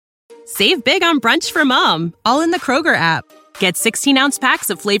Save big on brunch for mom, all in the Kroger app. Get 16-ounce packs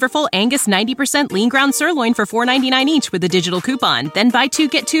of flavorful Angus 90% lean ground sirloin for $4.99 each with a digital coupon. Then buy 2,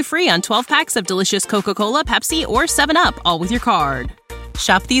 get 2 free on 12 packs of delicious Coca-Cola, Pepsi, or 7-Up, all with your card.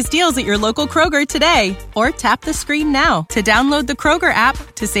 Shop these deals at your local Kroger today, or tap the screen now to download the Kroger app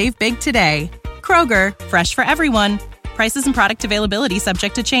to save big today. Kroger, fresh for everyone. Prices and product availability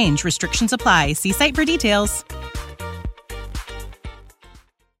subject to change. Restrictions apply. See site for details.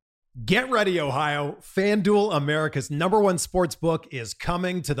 Get ready, Ohio. FanDuel, America's #1 sports book, is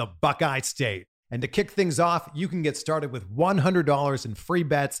coming to the Buckeye State. And to kick things off, you can get started with $100 in free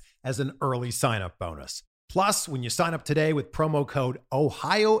bets as an early sign-up bonus. Plus, when you sign up today with promo code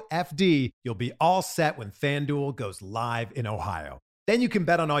OhioFD, you'll be all set when FanDuel goes live in Ohio. Then you can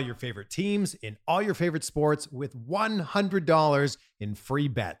bet on all your favorite teams in all your favorite sports with $100 in free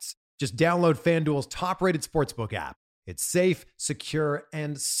bets. Just download FanDuel's top-rated sportsbook app. It's safe, secure,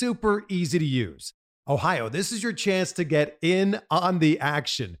 and super easy to use. Ohio, this is your chance to get in on the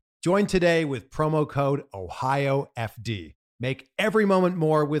action. Join today with promo code OhioFD. Make every moment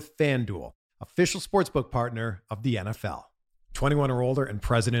more with FanDuel, official sportsbook partner of the NFL. 21 or older and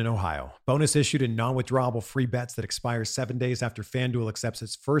present in Ohio. Bonus issued in non-withdrawable free bets that expires 7 days after FanDuel accepts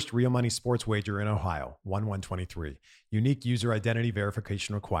its first real money sports wager in Ohio, 1/1/23. Unique user identity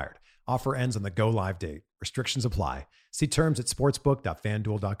verification required. Offer ends on the go live date. Restrictions apply. See terms at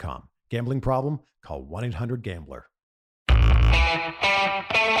sportsbook.fanduel.com. Gambling problem? Call 1-800-GAMBLER.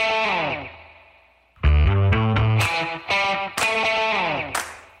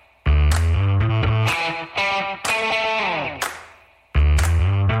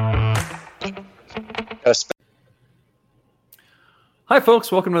 Hi,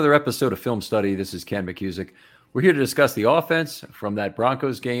 folks. Welcome to another episode of Film Study. This is Ken McCusick. We're here to discuss the offense from that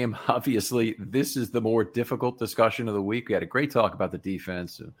Broncos game. Obviously, this is the more difficult discussion of the week. We had a great talk about the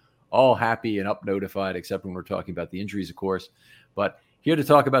defense. All happy and up notified, except when we're talking about the injuries, of course. But here to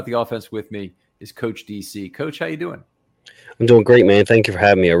talk about the offense with me is Coach DC. Coach, how you doing? I'm doing great, man. Thank you for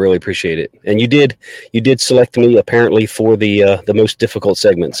having me. I really appreciate it. And you did select me apparently for the most difficult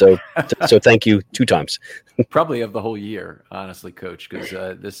segment. So thank you 2 times. Probably of the whole year, honestly, Coach, because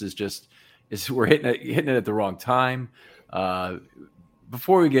this is just we're hitting it at the wrong time.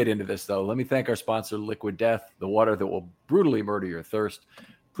 Before we get into this, though, let me thank our sponsor, Liquid Death, the water that will brutally murder your thirst.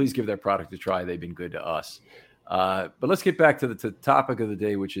 Please give their product a try. They've been good to us. But let's get back to the topic of the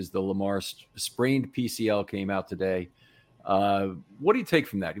day, which is the Lamar sprained PCL came out today. What do you take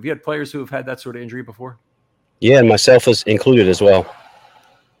from that? Have you had players who have had that sort of injury before? Yeah, and myself is included as well.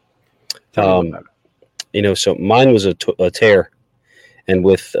 So mine was a tear. And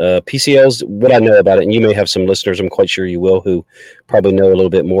with PCLs, what I know about it, and you may have some listeners, I'm quite sure you will, who probably know a little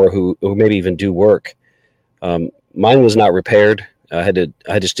bit more, who maybe even do work. Mine was not repaired. I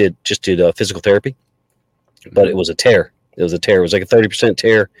just did physical therapy, but it was a tear. It was like a 30%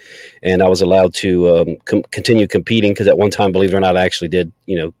 tear, and I was allowed to continue competing because at one time, believe it or not, I actually did,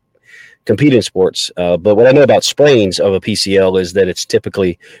 compete in sports. But what I know about sprains of a PCL is that it's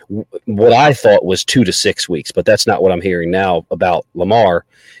typically what I thought was 2 to 6 weeks, but that's not what I'm hearing now about Lamar.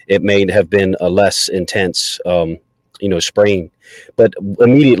 It may have been a less intense, sprain. But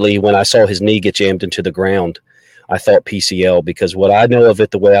immediately when I saw his knee get jammed into the ground, I thought PCL, because what I know of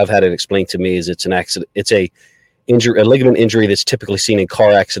it, the way I've had it explained to me, is it's an accident. It's a ligament injury that's typically seen in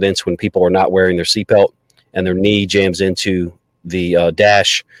car accidents when people are not wearing their seatbelt and their knee jams into the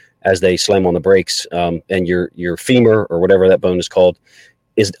dash as they slam on the brakes, and your femur, or whatever that bone is called,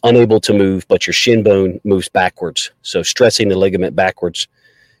 is unable to move, but your shin bone moves backwards. So stressing the ligament backwards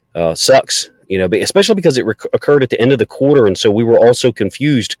sucks, especially because it occurred at the end of the quarter. And so we were also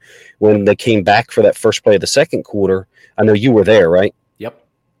confused when they came back for that first play of the second quarter. I know you were there, right? Yep.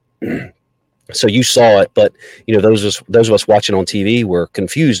 So you saw it, but those of us watching on TV were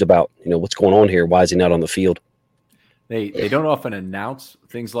confused about what's going on here. Why is he not on the field? They don't often announce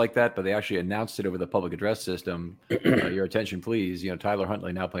things like that, but they actually announced it over the public address system. Your attention, please. Tyler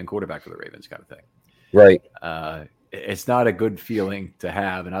Huntley now playing quarterback for the Ravens, kind of thing. Right. It's not a good feeling to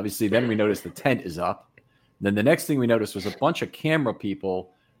have. And obviously then we noticed the tent is up. Then the next thing we noticed was a bunch of camera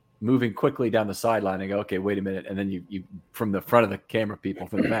people moving quickly down the sideline and go, okay, wait a minute. And then you from the front of the camera people,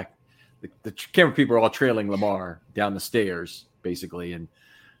 from the back, the camera people are all trailing Lamar down the stairs, basically. And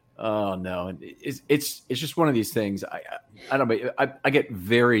oh no, and it's just one of these things. I don't know. I get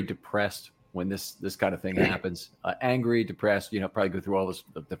very depressed when this kind of thing happens. Angry, depressed. Probably go through all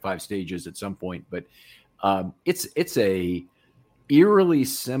the 5 stages at some point. But it's a eerily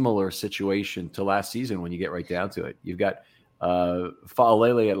similar situation to last season when you get right down to it. You've got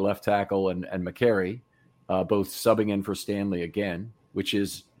Faalele at left tackle and McCary both subbing in for Stanley again, which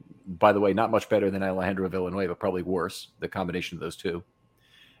is by the way, not much better than Alejandro Villanueva, probably worse, the combination of those two.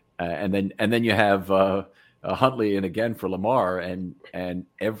 And then you have Huntley in again for Lamar, and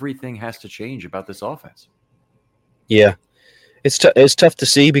everything has to change about this offense. Yeah. It's tough to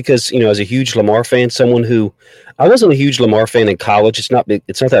see because, as a huge Lamar fan, someone who I wasn't a huge Lamar fan in college. It's not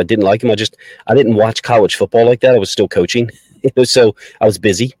that I didn't like him. I didn't watch college football like that. I was still coaching, so I was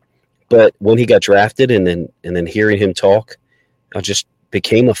busy. But when he got drafted and then hearing him talk, I just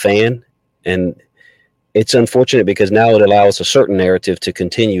became a fan. And it's unfortunate because now it allows a certain narrative to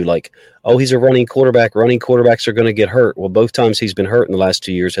continue. Like, oh, he's a running quarterback. Running quarterbacks are going to get hurt. Well, both times he's been hurt in the last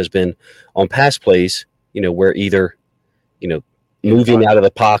 2 years has been on pass plays, where either, moving out of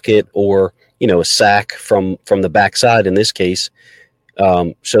the pocket or, a sack from the backside in this case.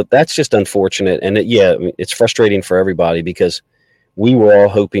 So that's just unfortunate. And it's frustrating for everybody because we were all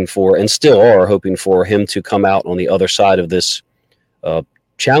hoping for, and still are hoping for, him to come out on the other side of this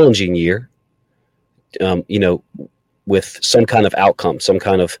challenging year, with some kind of outcome, some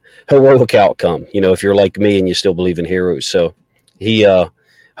kind of heroic outcome, if you're like me and you still believe in heroes. So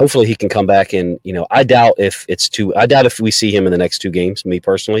hopefully he can come back and, I doubt if we see him in the next 2 games, me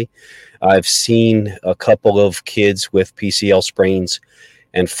personally. I've seen a couple of kids with PCL sprains,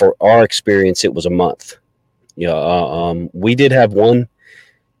 and for our experience, it was a month. We did have one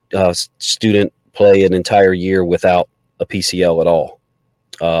student play an entire year without a PCL at all,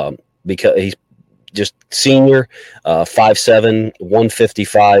 because he's just senior, 5'7",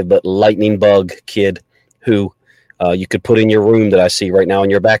 155, but lightning bug kid who you could put in your room that I see right now in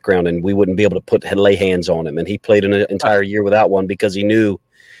your background, and we wouldn't be able to lay hands on him. And he played an entire year without one because he knew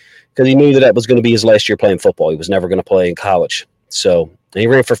that was going to be his last year playing football. He was never going to play in college. So he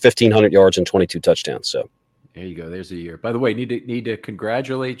ran for 1,500 yards and 22 touchdowns. So there you go. There's a year. By the way, need to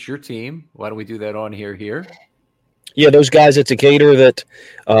congratulate your team. Why don't we do that on here? Yeah, those guys at Decatur that,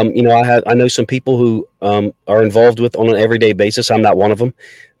 I know some people who are involved with on an everyday basis. I'm not one of them,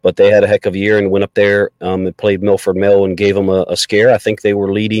 but they had a heck of a year and went up there and played Milford Mill and gave them a scare. I think they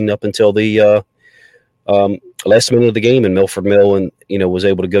were leading up until the last minute of the game in Milford Mill, and was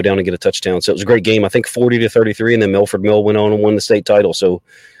able to go down and get a touchdown. So it was a great game. I think 40-33, and then Milford Mill went on and won the state title. So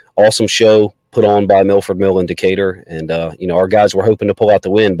awesome show put on by Milford Mill and Decatur, and our guys were hoping to pull out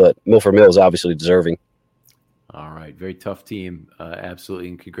the win, but Milford Mill is obviously deserving. All right, very tough team, absolutely,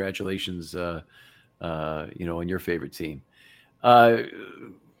 and congratulations, on your favorite team.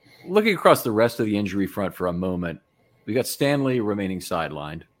 Looking across the rest of the injury front for a moment, we got Stanley remaining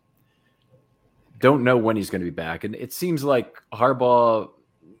sidelined. Don't know when he's going to be back, and it seems like Harbaugh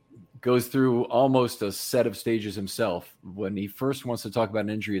goes through almost a set of stages himself. When he first wants to talk about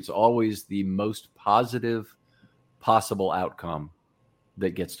an injury, it's always the most positive possible outcome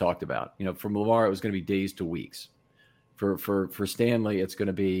that gets talked about. From Lamar, it was going to be days to weeks. For Stanley, it's going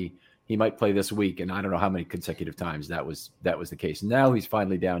to be he might play this week, and I don't know how many consecutive times that was the case. Now he's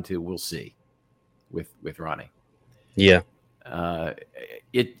finally down to we'll see with Ronnie. Yeah.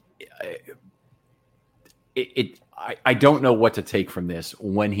 I don't know what to take from this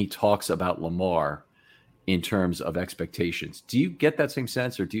when he talks about Lamar in terms of expectations. Do you get that same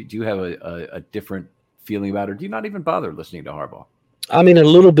sense, or do you have a different feeling about it, or do you not even bother listening to Harbaugh? I mean, a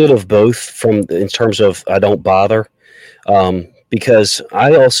little bit of both in terms of I don't bother, because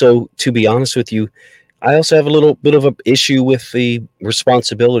I also, to be honest with you, I also have a little bit of an issue with the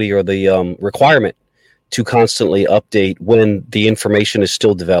responsibility or the requirement to constantly update when the information is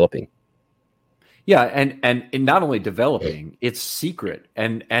still developing. Yeah, and not only developing, it's secret,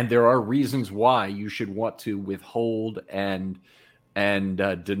 and there are reasons why you should want to withhold and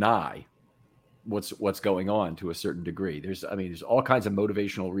deny what's going on to a certain degree. There's all kinds of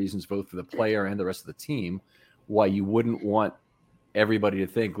motivational reasons, both for the player and the rest of the team, why you wouldn't want everybody to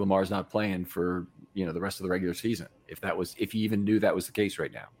think Lamar's not playing for the rest of the regular season, if you even knew that was the case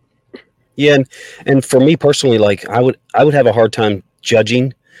right now. Yeah, and for me personally, like I would have a hard time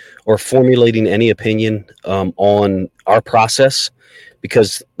judging or formulating any opinion on our process,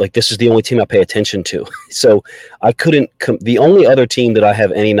 because like this is the only team I pay attention to. So I couldn't. The only other team that I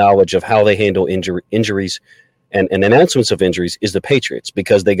have any knowledge of how they handle injuries and announcements of injuries is the Patriots,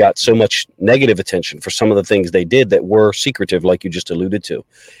 because they got so much negative attention for some of the things they did that were secretive, like you just alluded to.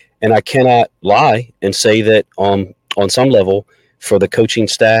 And I cannot lie and say that on some level, for the coaching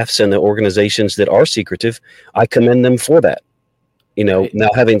staffs and the organizations that are secretive, I commend them for that. Now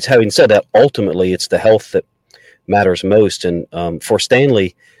having said that, ultimately it's the health that matters most. And for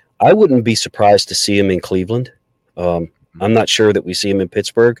Stanley, I wouldn't be surprised to see him in Cleveland. I'm not sure that we see him in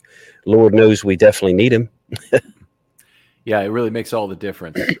Pittsburgh. Lord knows we definitely need him. Yeah, it really makes all the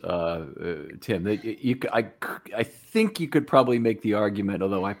difference, Tim. I think you could probably make the argument,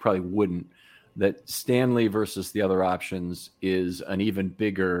 although I probably wouldn't, that Stanley versus the other options is an even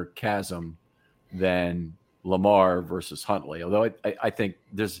bigger chasm than Lamar versus Huntley. Although I think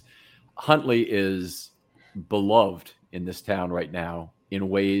Huntley is beloved in this town right now in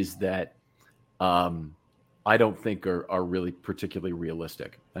ways that I don't think are really particularly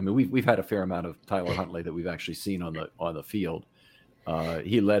realistic. I mean, we've had a fair amount of Tyler Huntley that we've actually seen on the field.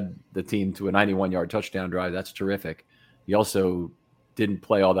 He led the team to a 91-yard touchdown drive. That's terrific. He also didn't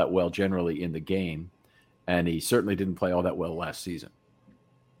play all that well generally in the game, and he certainly didn't play all that well last season.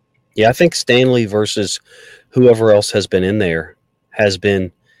 Yeah, I think Stanley versus whoever else has been in there has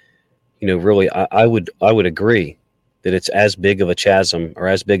been, really, I would agree that it's as big of a chasm or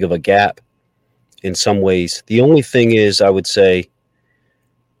as big of a gap in some ways. The only thing is, I would say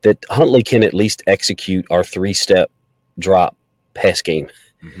that Huntley can at least execute our 3-step drop pass game,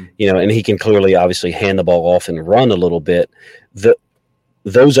 and he can clearly, obviously, hand the ball off and run a little bit.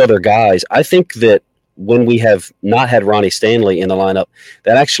 Those other guys, I think that when we have not had Ronnie Stanley in the lineup,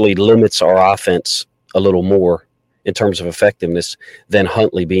 that actually limits our offense a little more in terms of effectiveness than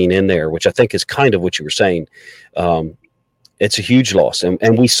Huntley being in there, which I think is kind of what you were saying. It's a huge loss,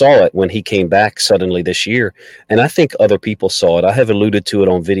 and we saw it when he came back suddenly this year, and I think other people saw it. I have alluded to it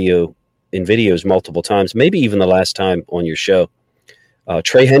in videos multiple times, maybe even the last time on your show.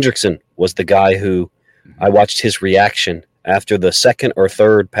 Trey Hendrickson was the guy who I watched his reaction after the second or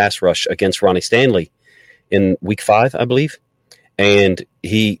third pass rush against Ronnie Stanley in week 5, I believe. And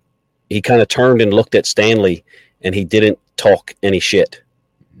he kind of turned and looked at Stanley, and he didn't talk any shit,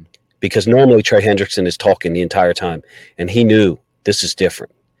 because normally Trey Hendrickson is talking the entire time, and he knew this is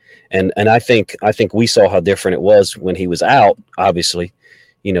different. And I think we saw how different it was when he was out, obviously,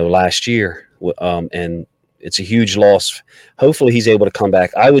 last year. And it's a huge loss. Hopefully he's able to come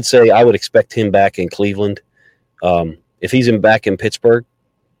back. I would say I would expect him back in Cleveland. If he's back in Pittsburgh,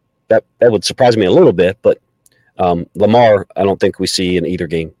 that would surprise me a little bit. But Lamar, I don't think we see in either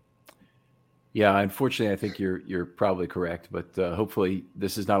game. Yeah, unfortunately, I think you're probably correct. But hopefully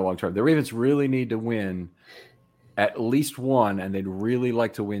this is not a long term. The Ravens really need to win at least one, and they'd really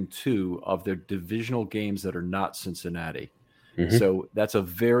like to win 2 of their divisional games that are not Cincinnati. Mm-hmm. So that's a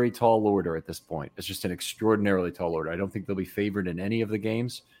very tall order at this point. It's just an extraordinarily tall order. I don't think they'll be favored in any of the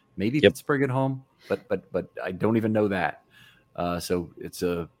games. Maybe Pittsburgh at home, but I don't even know that. So it's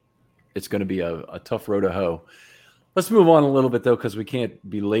going to be a tough row to hoe. Let's move on a little bit, though, because we can't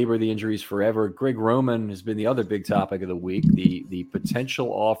belabor the injuries forever. Greg Roman has been the other big topic of the week, the potential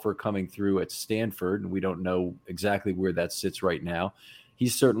offer coming through at Stanford, and we don't know exactly where that sits right now.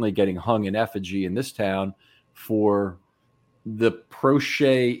 He's certainly getting hung in effigy in this town for the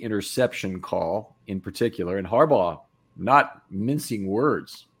Prochet interception call in particular, and Harbaugh not mincing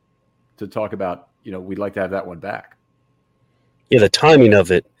words to talk about, we'd like to have that one back. Yeah, the timing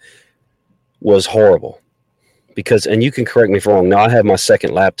of it was horrible because, and you can correct me if I'm wrong. Now I have my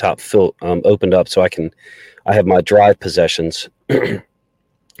second laptop opened up so I have my drive possessions,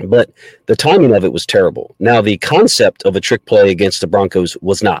 but the timing of it was terrible. Now the concept of a trick play against the Broncos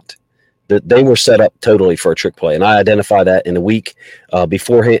was not. They were set up totally for a trick play, and I identify that in the week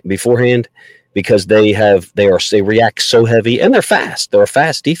beforehand because they react so heavy, and they're fast. They're a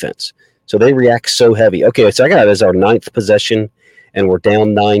fast defense, so they react so heavy. Okay, so I got it as our 9th possession, and we're down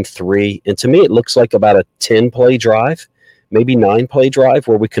 9-3, and to me it looks like about a 10-play drive, maybe 9-play drive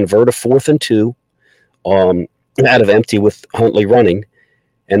where we convert a 4th and 2 out of empty with Huntley running,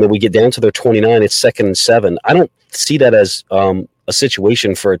 and then we get down to their 29. It's 2nd and 7. I don't see that as a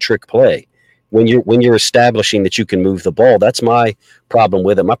situation for a trick play. When you're establishing that you can move the ball, that's my problem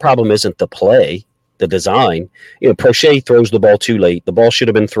with it. My problem isn't the play, the design. Prochet throws the ball too late. The ball should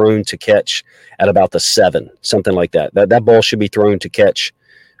have been thrown to catch at about the 7, something like that. That ball should be thrown to catch.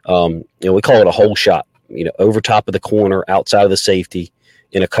 We call it a hole shot. Over top of the corner, outside of the safety,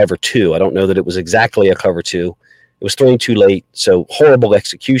 in a cover 2. I don't know that it was exactly a cover 2. It was thrown too late. So horrible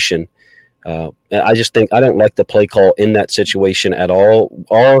execution. I just think I don't like the play call in that situation at all.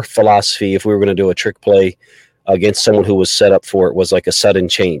 Our philosophy, if we were going to do a trick play against someone who was set up for it, was like a sudden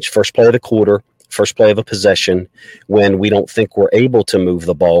change. First play of the quarter, first play of a possession, when we don't think we're able to move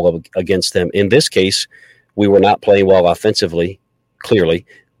the ball against them. In this case, we were not playing well offensively, clearly.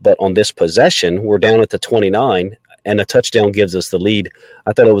 But on this possession, we're down at the 29, and a touchdown gives us the lead.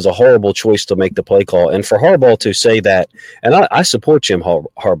 I thought it was a horrible choice to make the play call. And for Harbaugh to say that, and I support Jim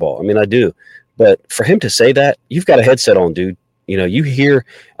Harbaugh. I mean, I do. But for him to say that, you've got a headset on, dude. You hear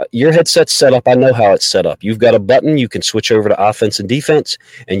your headset's set up. I know how it's set up. You've got a button. You can switch over to offense and defense,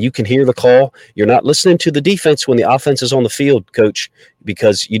 and you can hear the call. You're not listening to the defense when the offense is on the field, coach,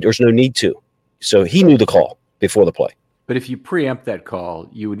 because there's no need to. So he knew the call before the play. But if you preempt that call,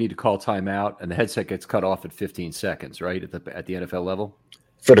 you would need to call timeout, and the headset gets cut off at 15 seconds, right, at the NFL level?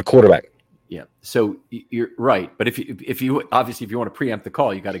 For the quarterback. Yeah. So you're right. But if you want to preempt the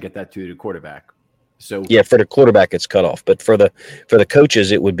call, you got to get that to the quarterback. So yeah, for the quarterback, it's cut off. But for the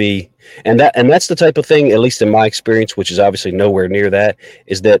coaches, it would be, and that's the type of thing, at least in my experience, which is obviously nowhere near that,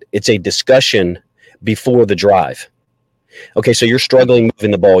 is that it's a discussion before the drive. Okay, so you're struggling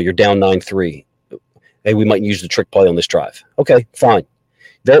moving the ball. You're down 9-3. Hey, we might use the trick play on this drive. Okay, fine.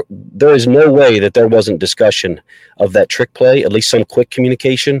 There is no way that there wasn't discussion of that trick play, at least some quick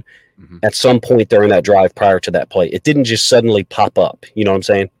communication at some point during that drive prior to that play. It didn't just suddenly pop up. You know what I'm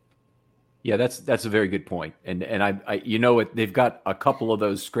saying? Yeah, that's a very good point. And they've got a couple of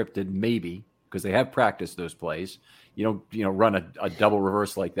those scripted, maybe, because they have practiced those plays. You don't run a double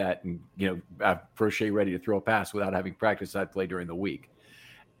reverse like that and have Prochet ready to throw a pass without having practiced that play during the week.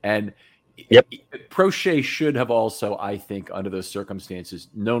 And yep. Prochet should have also, I think, under those circumstances,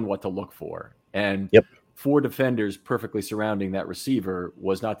 known what to look for. And yep. 4 defenders perfectly surrounding that receiver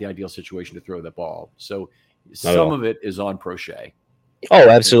was not the ideal situation to throw the ball. So some of it is on Prochet. Oh,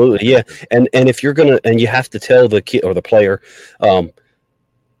 absolutely, yeah. And if you're gonna, and you have to tell the kid or the player,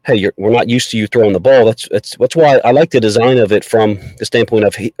 hey, we're not used to you throwing the ball. That's why I like the design of it from the standpoint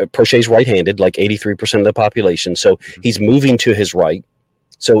of Prochet's right-handed, like 83% of the population. So he's moving to his right.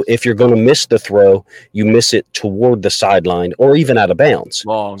 So if you're going to miss the throw, you miss it toward the sideline or even out of bounds.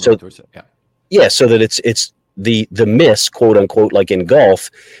 Long. So yeah, so that it's the miss, quote unquote, like in golf,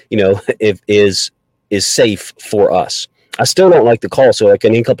 is safe for us. I still don't like the call. So like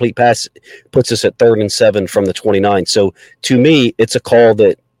an incomplete pass puts us at 3rd and 7 from the 29. So to me, it's a call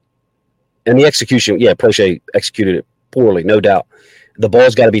that, and the execution, yeah, Prochet executed it poorly, no doubt. The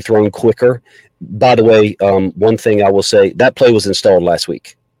ball's got to be thrown quicker. By the way, one thing I will say, that play was installed last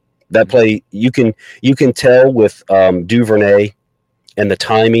week. That play, you can tell with Duvernay and the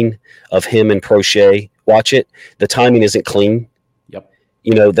timing of him and Prochet. Watch it. The timing isn't clean. Yep.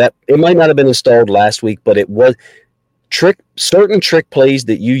 That it might not have been installed last week, but it was. Certain trick plays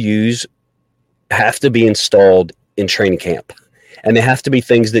that you use have to be installed in training camp, and they have to be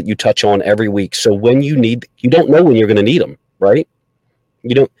things that you touch on every week. So when you don't know when you're going to need them, right?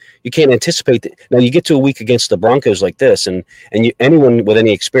 You can't anticipate that. Now you get to a week against the Broncos like this, and anyone with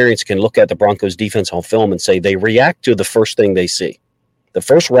any experience can look at the Broncos defense on film and say they react to the first thing they see, the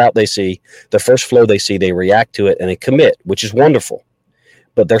first route they see, the first flow they see, they react to it and they commit, which is wonderful.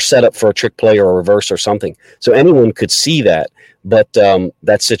 But they're set up for a trick play or a reverse or something. So anyone could see that, but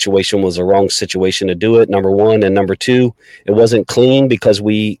that situation was the wrong situation to do it, number one. And number two, it wasn't clean because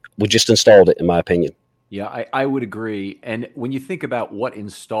we just installed it, in my opinion. Yeah, I would agree. And when you think about what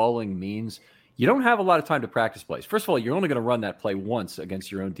installing means, you don't have a lot of time to practice plays. First of all, you're only going to run that play once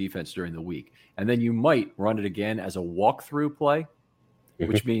against your own defense during the week. And then you might run it again as a walkthrough play,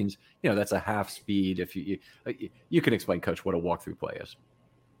 which means, that's a half speed. If you can explain, Coach, what a walkthrough play is.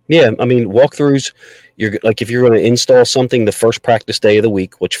 Yeah, I mean, walkthroughs, if you're going to install something the first practice day of the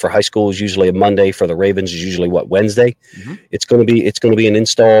week, which for high school is usually a Monday, for the Ravens is usually Wednesday. Mm-hmm. It's going to be an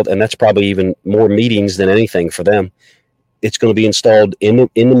installed, and that's probably even more meetings than anything for them. It's going to be installed in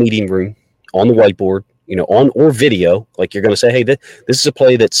the meeting room, on the whiteboard, on or video. Like you're going to say, hey, this is a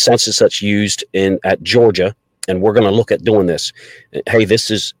play that such and such used at Georgia, and we're going to look at doing this. Hey, this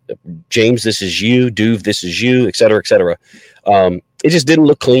is James, this is you, Duve, this is you, et cetera, et cetera. It just didn't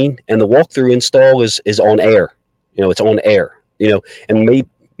look clean, and the walkthrough install is on air. It's on air. And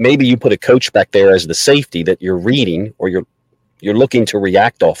maybe you put a coach back there as the safety that you're reading or you're looking to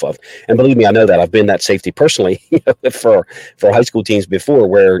react off of. And believe me, I know that I've been that safety personally for high school teams before,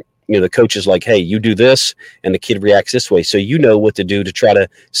 where the coach is like, hey, you do this, and the kid reacts this way. So you know what to do to try to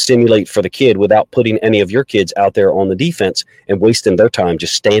simulate for the kid without putting any of your kids out there on the defense and wasting their time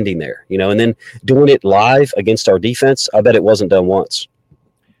just standing there, and then doing it live against our defense. I bet it wasn't done once.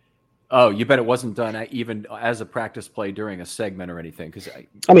 Oh, you bet it wasn't done even as a practice play during a segment or anything? Because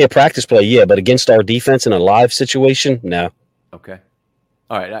a practice play, yeah, but against our defense in a live situation, no. Okay.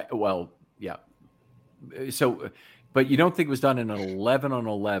 All right. Well, yeah. So, but you don't think it was done in an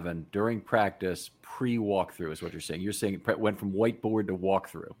 11-on-11 during practice pre-walkthrough is what you're saying. You're saying it went from whiteboard to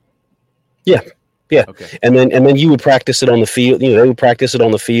walkthrough. Yeah. Yeah. Okay. And then you would practice it on the field. They would practice it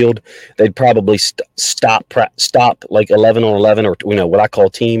on the field. They'd probably stop like 11-on-11 or, what I call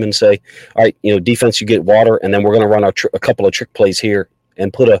team, and say, all right, defense, you get water, and then we're going to run a couple of trick plays here.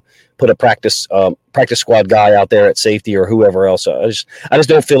 and put a practice squad guy out there at safety or whoever else. I just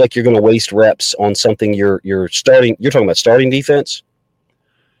don't feel like you're going to waste reps on something you're starting. You're talking about starting defense.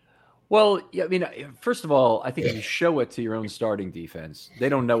 Well, yeah, I mean, first of all, I think if you show it to your own starting defense, they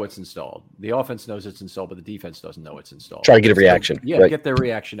don't know it's installed. The offense knows it's installed, but the defense doesn't know it's installed. Try to get a reaction. So, yeah, right. Get their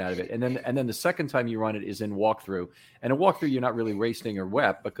reaction out of it. And then the second time you run it is in walkthrough. And in walkthrough, you're not really racing or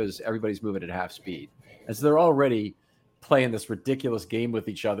wet because everybody's moving at half speed. And so they're already playing this ridiculous game with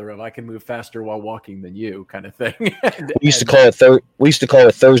each other of I can move faster while walking than you kind of thing. We used to call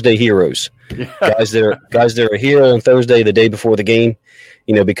it Thursday heroes. Yeah. Guys that are here on Thursday, the day before the game,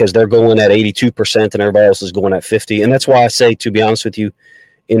 because they're going at 82% and everybody else is going at 50%. And that's why I say, to be honest with you,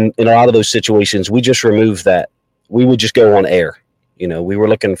 in a lot of those situations, we just removed that. We would just go on air. We were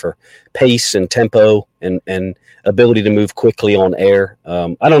looking for pace and tempo and ability to move quickly on air.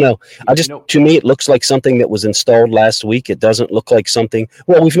 I don't know. To me, it looks like something that was installed last week. It doesn't look like something.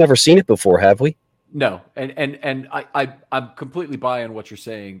 Well, we've never seen it before, have we? No, and I'm completely buying what you're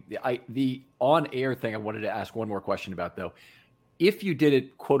saying. The on air thing, I wanted to ask one more question about though. If you did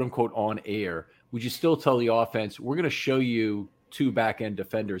it, quote unquote, on air, would you still tell the offense, we're going to show you two back end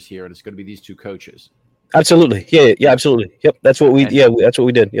defenders here, and it's going to be these two coaches? Absolutely. Yeah, absolutely. Yep. That's what we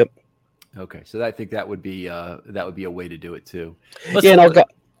did. Yep. Okay. So I think that would be a way to do it too. And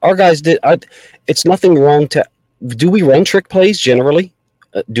our guys did. It's nothing wrong do we run trick plays generally?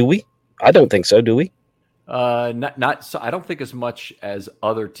 Do we? I don't think so. Do we? Not so. I don't think as much as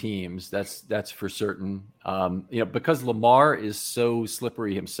other teams. That's for certain. Because Lamar is so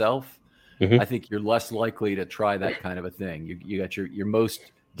slippery himself, I think you're less likely to try that kind of a thing. You got your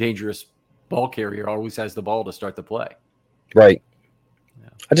most dangerous ball carrier always has the ball to start the play. Right. Yeah.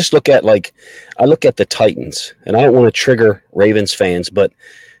 I just look at the Titans, and I don't want to trigger Ravens fans, but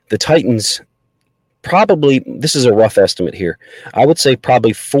the Titans probably, this is a rough estimate here, I would say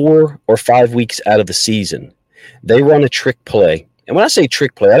probably 4 or 5 weeks out of the season, they run a trick play. And when I say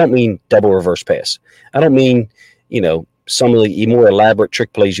trick play, I don't mean double reverse pass. I don't mean, some of the more elaborate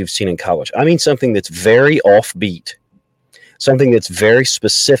trick plays you've seen in college. I mean something that's very offbeat, something that's very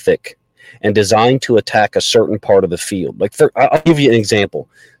specific and designed to attack a certain part of the field. I'll give you an example.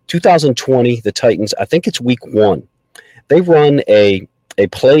 2020, the Titans, I think it's week 1. They run a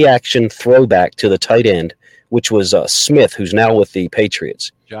play action throwback to the tight end, which was Smith, who's now with the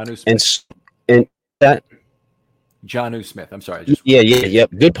Patriots. Jonnu Smith. And that Jonnu Smith. I'm sorry.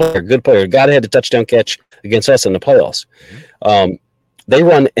 Yep. Good player. Guy that had the touchdown catch against us in the playoffs. Mm-hmm. They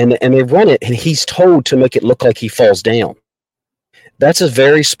run and they run it, and he's told to make it look like he falls down. That's a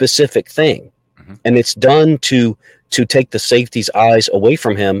very specific thing, and it's done to take the safety's eyes away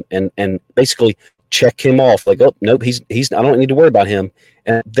from him and basically check him off. Like, oh nope, he's. I don't need to worry about him.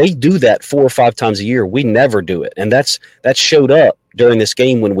 And they do that 4 or 5 times a year. We never do it, and that showed up during this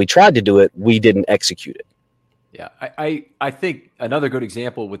game when we tried to do it. We didn't execute it. Yeah, I think another good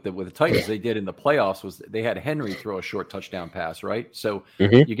example with the Titans they did in the playoffs was they had Henry throw a short touchdown pass, right? So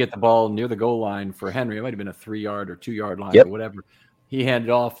you get the ball near the goal line for Henry. It might have been a 3-yard or 2-yard line or whatever. He handed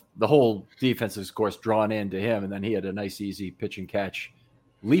off. The whole defense is, of course, drawn in to him, and then he had a nice, easy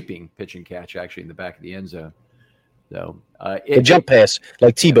leaping pitch and catch, actually in the back of the end zone. So the jump pass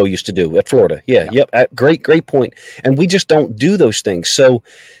like Tebow used to do at Florida. Yep. Great point. And we just don't do those things. So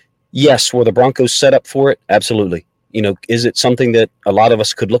yes, were the Broncos set up for it? Absolutely. Is it something that a lot of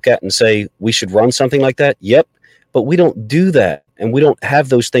us could look at and say we should run something like that? Yep. But we don't do that, and we don't have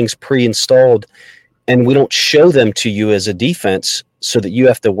those things pre-installed, and we don't show them to you as a defense so that you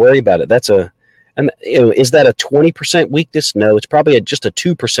have to worry about it. Is that a 20% weakness? No, it's probably just a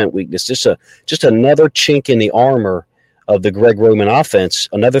 2% weakness. Just another chink in the armor of the Greg Roman offense.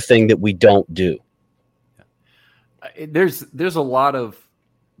 Another thing that we don't do. There's a lot of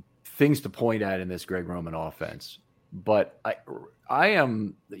things to point at in this Greg Roman offense, but I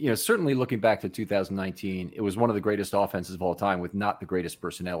am, certainly looking back to 2019, it was one of the greatest offenses of all time with not the greatest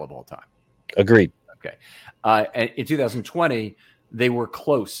personnel of all time. Agreed. Okay. And in 2020, they were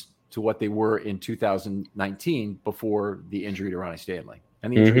close to what they were in 2019 before the injury to Ronnie Stanley.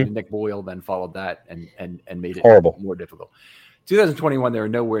 And the injury to Nick Boyle then followed that and made it horrible, more difficult. 2021, they were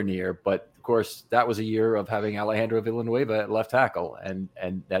nowhere near, but of course, that was a year of having Alejandro Villanueva at left tackle, and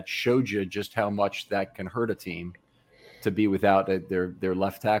that showed you just how much that can hurt a team to be without their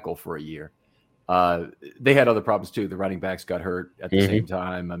left tackle for a year. They had other problems too. The running backs got hurt at the same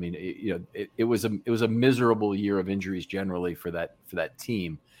time. I mean, it was a miserable year of injuries generally for that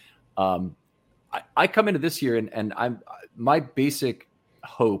team. I come into this year and my basic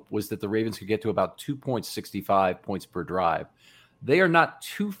hope was that the Ravens could get to about 2.65 points per drive. They are not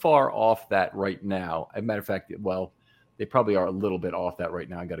too far off that right now. As a matter of fact, they probably are a little bit off that right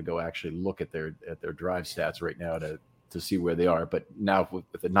now. I got to go actually look at their drive stats right now to see where they are. But now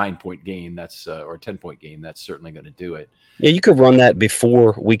with a 9-point gain, that's or a 10-point gain, that's certainly going to do it. Yeah, you could run that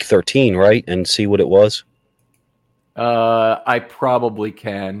before week 13, right, and see what it was. I probably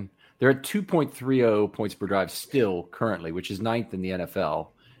can. They're at 2.30 points per drive still currently, which is 9th in the NFL.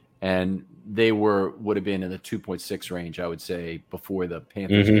 And they would have been in the 2.6 range, I would say, before the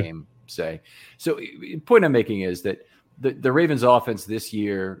Panthers game, say. So the point I'm making is that the Ravens offense this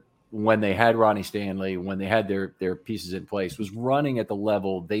year, when they had Ronnie Stanley, when they had their pieces in place, was running at the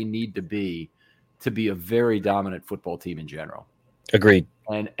level they need to be a very dominant football team in general. Agreed.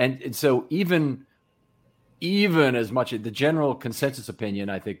 And so even as much as the general consensus opinion,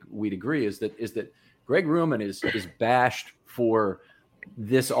 I think we'd agree is that Greg Roman is bashed for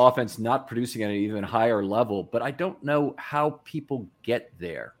this offense not producing at an even higher level, but I don't know how people get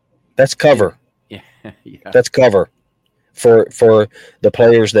there. That's cover. Yeah. That's cover for the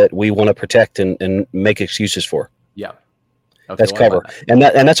players that we want to protect and make excuses for. Yeah. Okay, that's cover. And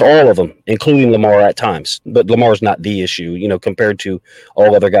that's all of them, including Lamar at times. But Lamar's not the issue, compared to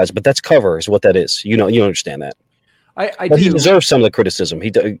all other guys. But that's cover is what that is. You understand that. I but do. He deserves some of the criticism.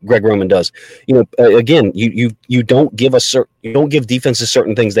 Greg Roman does. Again, you don't give defenses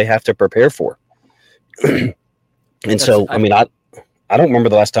certain things they have to prepare for. I don't remember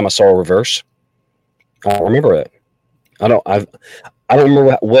the last time I saw a reverse. I don't remember it. I don't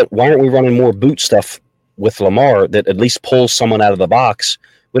remember why aren't we running more boot stuff with Lamar that at least pulls someone out of the box?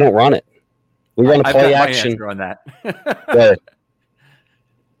 We don't run it. We run a play action. On that.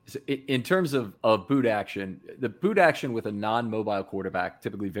 In terms of boot action, the boot action with a non-mobile quarterback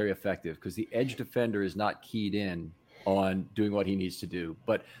typically very effective because the edge defender is not keyed in on doing what he needs to do.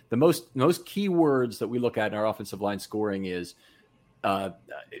 But the most key words that we look at in our offensive line scoring is the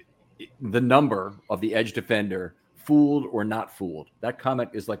number of the edge defender, fooled or not fooled. That comment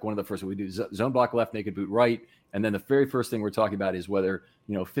is like one of the first we do. Zone block left, naked boot right. And then the very first thing we're talking about is whether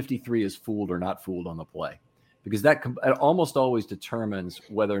 53 is fooled or not fooled on the play. Because that almost always determines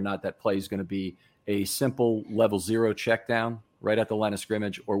whether or not that play is going to be a simple level 0 check down right at the line of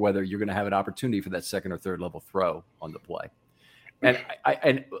scrimmage, or whether you're going to have an opportunity for that second or third level throw on the play. And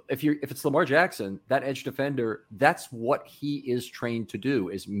if it's Lamar Jackson, that edge defender, that's what he is trained to do,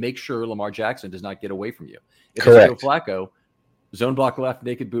 is make sure Lamar Jackson does not get away from you. If Correct. It's Joe Flacco, zone block left,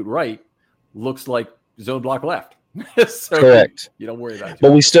 naked boot right, looks like zone block left. So correct. You don't worry about it.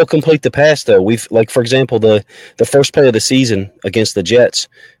 But we still complete the pass, though. For example, the first play of the season against the Jets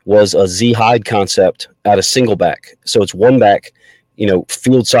was a Z hide concept out of single back. So it's one back,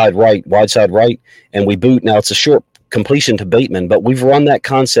 field side right, wide side right, and we boot. Now it's a short completion to Bateman, but we've run that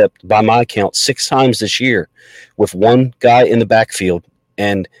concept by my count 6 times this year with one guy in the backfield,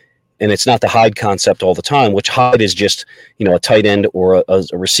 and it's not the hide concept all the time, which hide is just, a tight end or a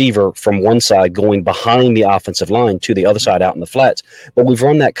receiver from one side going behind the offensive line to the other side out in the flats. But we've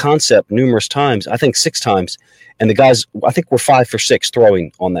run that concept numerous times, I think 6 times. And the guys, I think we're 5 for 6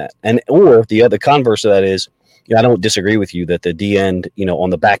 throwing on that. Or the other converse of that is, I don't disagree with you that the D end, on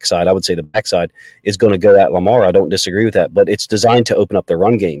the backside, I would say the backside is going to go at Lamar. I don't disagree with that, but it's designed to open up the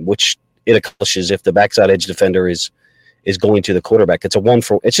run game, which it accomplishes if the backside edge defender is going to the quarterback.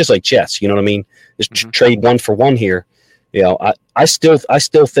 It's just like chess. You know what I mean? Just trade 1 for 1 here. I still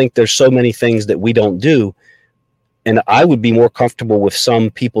think there's so many things that we don't do. And I would be more comfortable with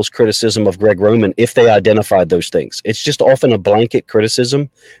some people's criticism of Greg Roman if they identified those things. It's just often a blanket criticism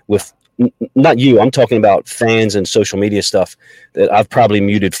with not you. I'm talking about fans and social media stuff that I've probably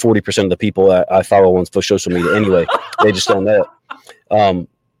muted 40% of the people I follow on social media anyway. They just don't know.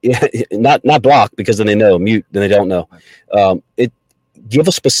 Yeah, not block because then they know, mute then they don't know. Give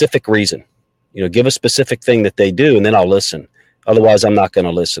a specific reason, give a specific thing that they do, and then I'll listen. Otherwise, I'm not going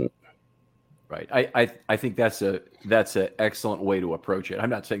to listen. Right. I think that's an excellent way to approach it. I'm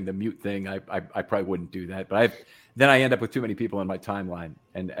not saying the mute thing. I probably wouldn't do that, but then I end up with too many people in my timeline,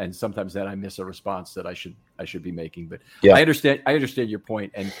 and sometimes then I miss a response that I should be making. But yeah. I understand your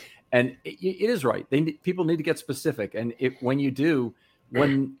point, and it is right. People need to get specific, and when you do.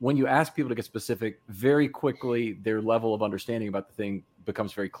 When you ask people to get specific, very quickly their level of understanding about the thing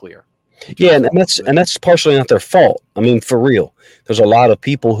becomes very clear. Yeah, and that's partially not their fault. I mean, for real, there's a lot of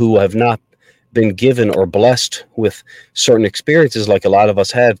people who have not been given or blessed with certain experiences, like a lot of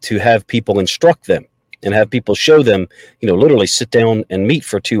us have, to have people instruct them and have people show them. Literally sit down and meet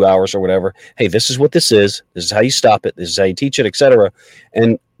for 2 hours or whatever. Hey, this is what this is. This is how you stop it. This is how you teach it, etc.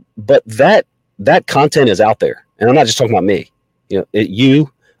 But that content is out there, and I'm not just talking about me.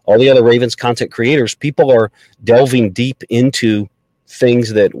 All the other Ravens content creators, people are delving deep into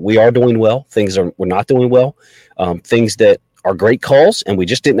things that we are doing well, we're not doing well, things that are great calls and we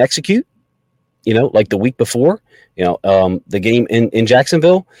just didn't execute. Like the week before, the game in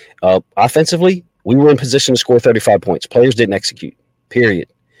Jacksonville, offensively, we were in position to score 35 points. Players didn't execute,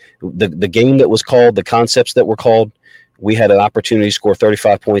 period. The game that was called, the concepts that were called, we had an opportunity to score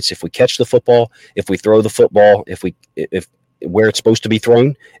 35 points if we catch the football, if we throw the football, if where it's supposed to be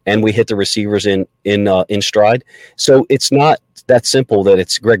thrown, and we hit the receivers in stride. So it's not that simple that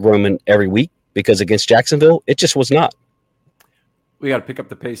it's Greg Roman every week, because against Jacksonville, it just was not. We got to pick up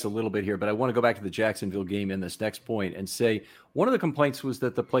the pace a little bit here, but I want to go back to the Jacksonville game in this next point and say one of the complaints was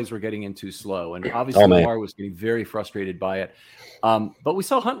that the plays were getting in too slow, and obviously Lamar was getting very frustrated by it. But we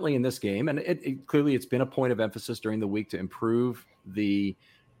saw Huntley in this game, and clearly it's been a point of emphasis during the week to improve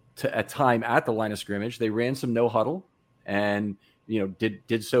at time at the line of scrimmage. They ran some no huddle, and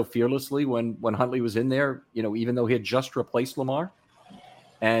did so fearlessly when Huntley was in there. Even though he had just replaced Lamar,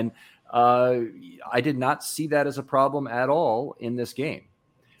 and I did not see that as a problem at all in this game.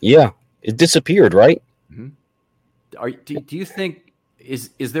 Yeah, it disappeared, right? Mm-hmm. Do you think is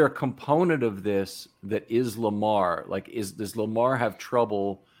there a component of this that is Lamar? Like, does Lamar have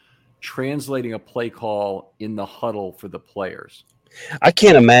trouble translating a play call in the huddle for the players? I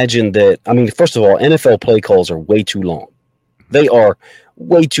can't imagine that. I mean, first of all, NFL play calls are way too long. They are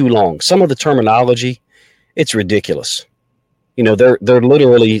way too long. Some of the terminology, it's ridiculous. They're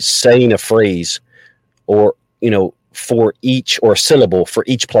literally saying a phrase or, for each, or a syllable for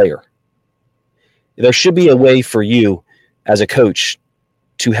each player. There should be a way for you as a coach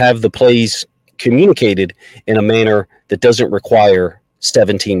to have the plays communicated in a manner that doesn't require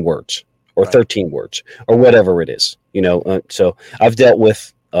 17 words or 13 words or whatever it is, so I've dealt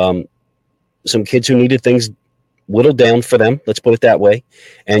with some kids who needed things whittled down for them. Let's put it that way.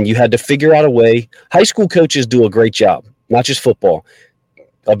 And you had to figure out a way. High school coaches do a great job, not just football,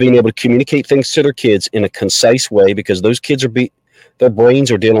 of being able to communicate things to their kids in a concise way, because those kids their brains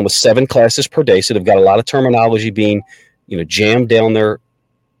are dealing with 7 classes per day. So they've got a lot of terminology being, jammed down their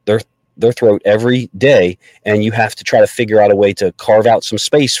throat every day. And you have to try to figure out a way to carve out some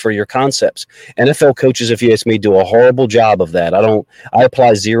space for your concepts. NFL coaches, if you ask me, do a horrible job of that. I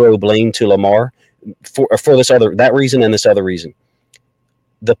apply zero blame to Lamar for that reason and this other reason.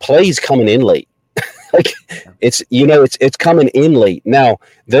 The play's coming in late. It's coming in late. Now,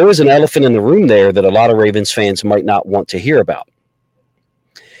 there is an elephant in the room there that a lot of Ravens fans might not want to hear about.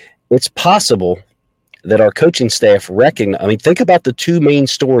 It's possible that our coaching staff think about the 2 main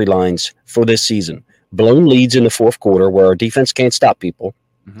storylines for this season: blown leads in the fourth quarter where our defense can't stop people.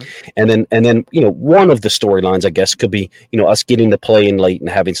 Mm-hmm. And then one of the storylines, I guess, could be, us getting the play in late and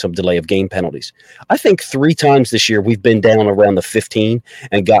having some delay of game penalties. I think 3 times this year we've been down around the 15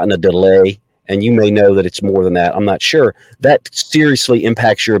 and gotten a delay. And you may know that it's more than that. I'm not sure. That seriously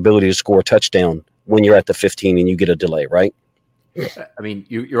impacts your ability to score a touchdown when you're at the 15 and you get a delay, right? I mean,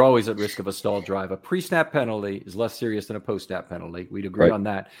 you're always at risk of a stalled drive. A pre-snap penalty is less serious than a post-snap penalty. We'd agree on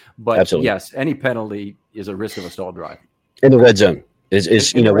that. But absolutely. Yes, any penalty is a risk of a stalled drive. In the red zone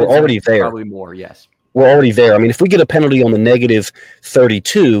we're already there. Probably more, yes. We're already there. I mean, if we get a penalty on the negative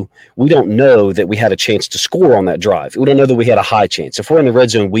 32, we don't know that we had a chance to score on that drive. We don't know that we had a high chance. If we're in the red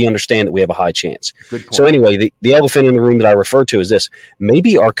zone, we understand that we have a high chance. Good point. So anyway, the elephant in the room that I refer to is this.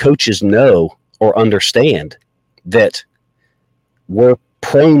 Maybe our coaches know or understand that we're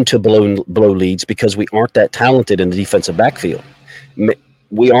prone to blow leads because we aren't that talented in the defensive backfield.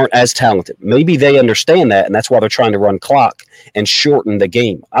 We aren't as talented. Maybe they understand that, and that's why they're trying to run clock and shorten the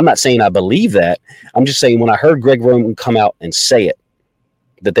game. I'm not saying I believe that. I'm just saying when I heard Greg Roman come out and say it,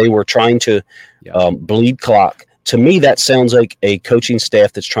 that they were trying to bleed clock, to me that sounds like a coaching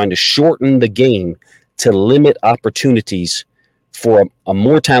staff that's trying to shorten the game to limit opportunities for a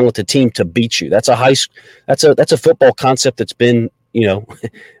more talented team to beat you. That's a football concept that's been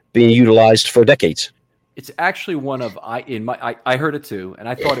being utilized for decades. It's actually one of I heard it too, and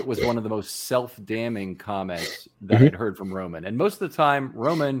I thought it was one of the most self-damning comments that I'd heard from Roman. And most of the time,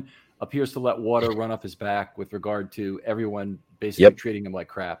 Roman appears to let water run up his back with regard to everyone basically treating him like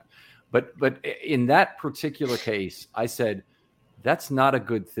crap. But in that particular case, I said that's not a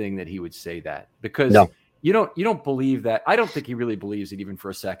good thing that he would say that, because you don't believe that. I don't think he really believes it even for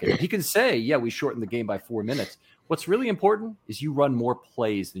a second. He can say, yeah, we shortened the game by 4 minutes. What's really important is you run more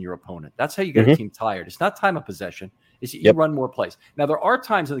plays than your opponent. That's how you get a team tired. It's not time of possession. It's you run more plays. Now, there are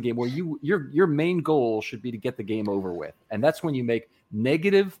times in the game where your main goal should be to get the game over with. And that's when you make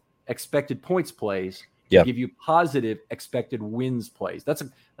negative expected points plays to give you positive expected wins plays. That's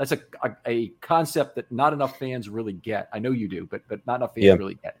a concept that not enough fans really get. I know you do, but not enough fans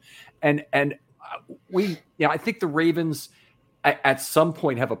really get. And I think the Ravens at some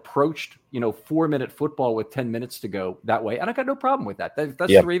point have approached, 4-minute football with 10 minutes to go that way. And I got no problem with that. That's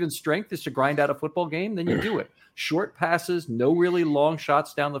the Ravens' strength, is to grind out a football game. Then you do it. Short passes, no really long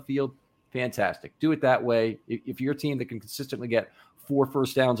shots down the field. Fantastic. Do it that way. If you're a team that can consistently get 4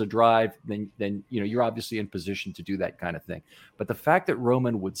 first downs a drive, then you're obviously in position to do that kind of thing. But the fact that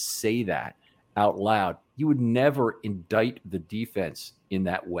Roman would say that out loud, you would never indict the defense in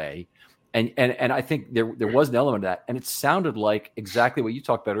that way. And I think there was an element of that. And it sounded like exactly what you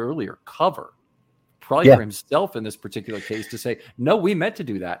talked about earlier, cover. Probably for himself in this particular case to say, no, we meant to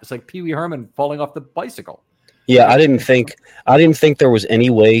do that. It's like Pee Wee Herman falling off the bicycle. Yeah, I didn't think there was any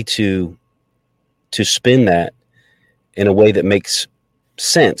way to spin that in a way that makes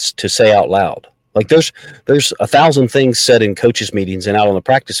sense to say out loud. Like there's 1,000 things said in coaches' meetings and out on the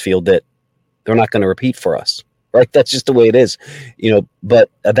practice field that they're not going to repeat for us. Right. That's just the way it is, but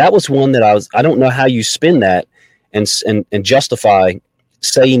that was one that I don't know how you spin that and justify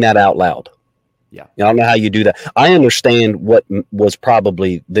saying that out loud. Yeah. I don't know how you do that. I understand what was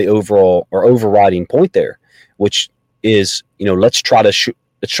probably the overall or overriding point there, which is, let's try to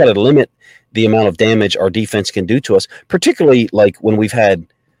limit the amount of damage our defense can do to us, particularly like when we've had,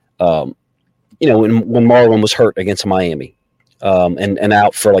 when Marlon was hurt against Miami and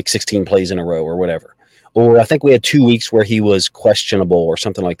out for like 16 plays in a row or whatever. Or I think we had 2 weeks where he was questionable or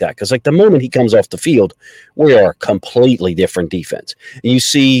something like that. Because like the moment he comes off the field, we are a completely different defense. And you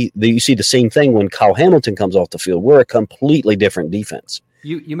see the same thing when Kyle Hamilton comes off the field. We're a completely different defense.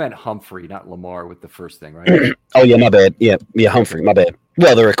 You meant Humphrey, not Lamar, with the first thing, right? Oh yeah, my bad. Yeah, Humphrey, my bad.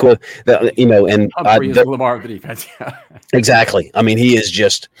 Well, they're and Humphrey is Lamar of the defense. Exactly. I mean, he is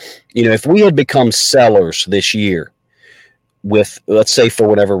just, if we had become sellers this year. With, let's say, for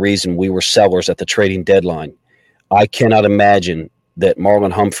whatever reason, we were sellers at the trading deadline, I cannot imagine that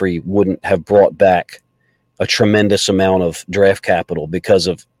Marlon Humphrey wouldn't have brought back a tremendous amount of draft capital, because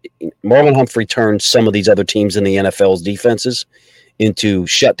of Marlon Humphrey turned some of these other teams in the NFL's defenses into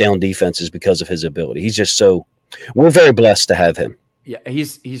shutdown defenses because of his ability. He's just we're very blessed to have him. Yeah,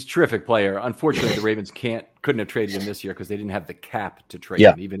 he's a terrific player. Unfortunately, the Ravens couldn't have traded him this year because they didn't have the cap to trade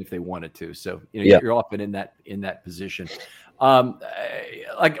him, even if they wanted to. So you're often in that position.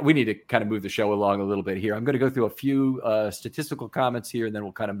 We need to kind of move the show along a little bit here. I'm going to go through a few statistical comments here, and then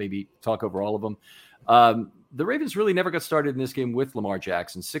we'll kind of maybe talk over all of them. The Ravens really never got started in this game with Lamar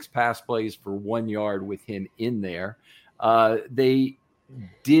Jackson. 6 pass plays for 1 yard with him in there. They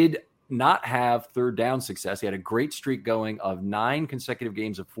did not have third down success. He had a great streak going of 9 consecutive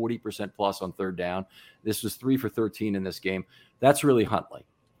games of 40% plus on third down. This was 3 for 13 in this game. That's really Huntley.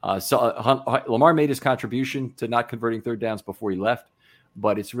 Lamar made his contribution to not converting third downs before he left,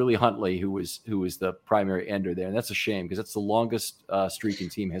 but it's really Huntley who was the primary ender there, and that's a shame because that's the longest streak in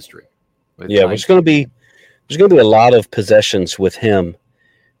team history. Yeah, there's going to be a lot of possessions with him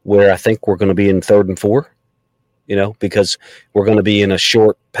where I think we're going to be in 3rd and 4, because we're going to be in a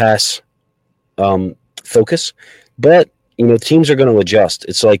short pass focus, but teams are going to adjust.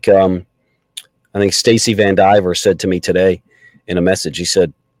 It's like I think Stacey Van Diver said to me today in a message. He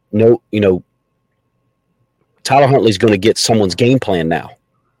said, no, Tyler Huntley's going to get someone's game plan now.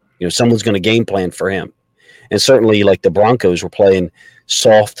 Someone's going to game plan for him. And certainly, like the Broncos were playing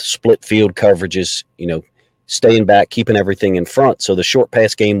soft split field coverages, staying back, keeping everything in front. So the short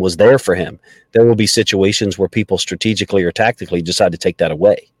pass game was there for him. There will be situations where people strategically or tactically decide to take that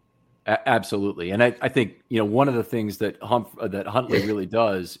away. Absolutely. And I think, one of the things that Huntley really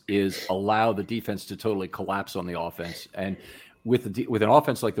does is allow the defense to totally collapse on the offense. And with an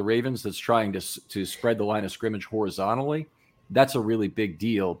offense like the Ravens that's trying to spread the line of scrimmage horizontally, that's a really big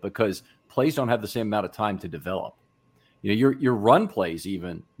deal because plays don't have the same amount of time to develop. Your run plays,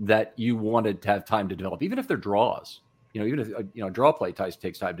 even that you wanted to have time to develop, even if they're draws, even if a draw play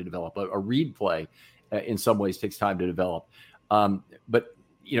takes time to develop, a read play in some ways takes time to develop. But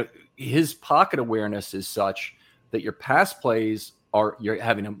his pocket awareness is such that your pass plays you're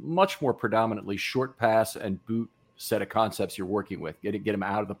having a much more predominantly short pass and boot set of concepts you're working with. Get him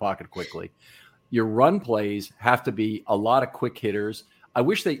out of the pocket quickly. Your run plays have to be a lot of quick hitters. I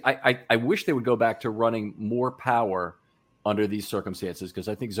wish they would go back to running more power under these circumstances, because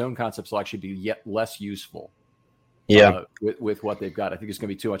I think zone concepts will actually be yet less useful. Yeah, with what they've got, I think it's going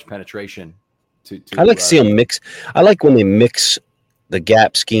to be too much penetration. I like to see them mix. I like when they mix the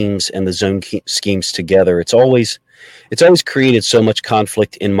gap schemes and the zone schemes together. It's always created so much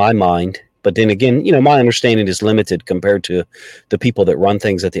conflict in my mind. But then again, my understanding is limited compared to the people that run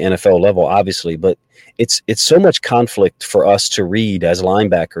things at the NFL level, obviously. But it's so much conflict for us to read as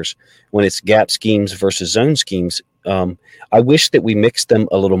linebackers when it's gap schemes versus zone schemes. I wish that we mixed them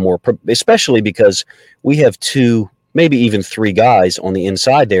a little more, especially because we have 2 maybe even 3 guys on the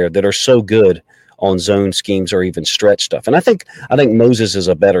inside there that are so good on zone schemes or even stretch stuff. And I think Moses is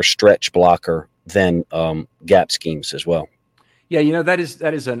a better stretch blocker than gap schemes as well. Yeah, that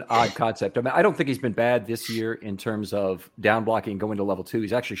is an odd concept. I mean, I don't think he's been bad this year in terms of down blocking, going to level 2.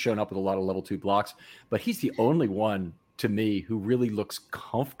 He's actually shown up with a lot of level 2 blocks, but he's the only one to me who really looks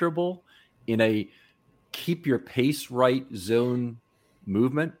comfortable in a keep your pace right zone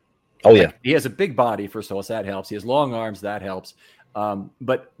movement. Oh yeah. He has a big body, first of all, so that helps. He has long arms, that helps.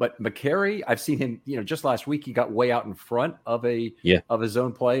 But McCary, I've seen him, just last week, he got way out in front of a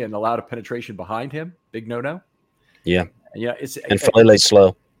zone play and allowed a penetration behind him. Big no-no. Yeah. Yeah, finally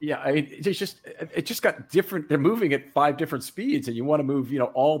slow. Yeah, I mean, it just got different. They're moving at 5 different speeds, and you want to move,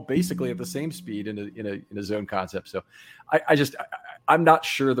 all basically at the same speed in a zone concept. So, I'm not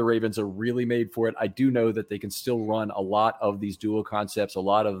sure the Ravens are really made for it. I do know that they can still run a lot of these dual concepts, a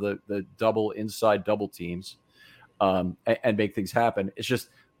lot of the double inside double teams, and make things happen. It's just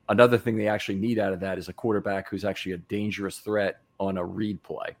another thing they actually need out of that is a quarterback who's actually a dangerous threat on a read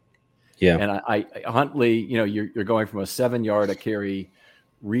play. Yeah, and I Huntley, you're going from a 7-yard a carry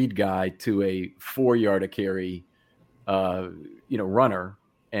read guy to a 4-yard a carry, runner,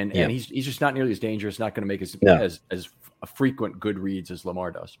 and he's just not nearly as dangerous. Not going to make as frequent good reads as Lamar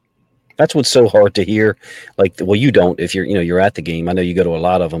does. That's what's so hard to hear. Like, well, you don't if you're at the game. I know you go to a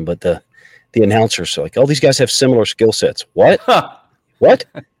lot of them, but the announcers are like, "Oh, these guys have similar skill sets." What? What?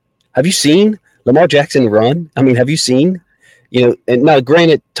 Have you seen Lamar Jackson run? I mean, have you seen? And now,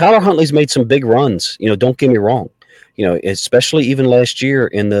 granted, Tyler Huntley's made some big runs. Don't get me wrong. Especially even last year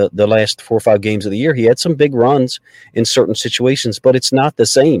in the last 4 or 5 games of the year, he had some big runs in certain situations, but it's not the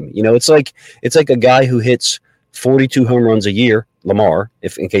same. It's like a guy who hits 42 home runs a year, Lamar,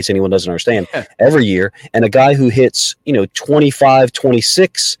 in case anyone doesn't understand, every year, and a guy who hits, 25,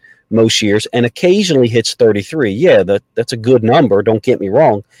 26 most years and occasionally hits 33. Yeah, that's a good number. Don't get me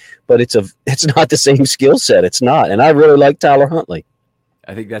wrong, but it's not the same skill set. It's not. And I really like Tyler Huntley.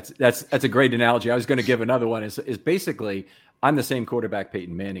 I think that's a great analogy. I was going to give another one is basically I'm the same quarterback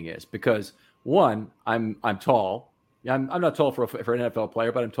Peyton Manning is because one, I'm tall. I'm not tall for an NFL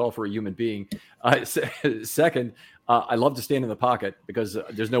player, but I'm tall for a human being. Second, I love to stand in the pocket because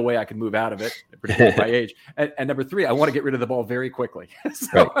there's no way I can move out of it, particularly at my age. And number 3, I want to get rid of the ball very quickly.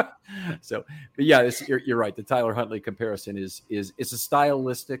 But yeah, you're right. The Tyler Huntley comparison is a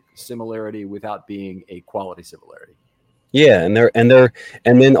stylistic similarity without being a quality similarity. Yeah,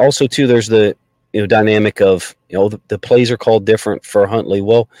 and then also too, there's the dynamic of the plays are called different for Huntley.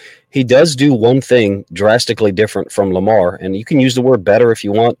 Well, he does do one thing drastically different from Lamar, and you can use the word better if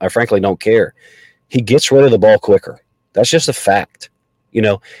you want. I frankly don't care. He gets rid of the ball quicker. That's just a fact.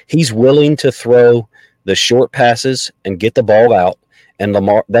 He's willing to throw the short passes and get the ball out. And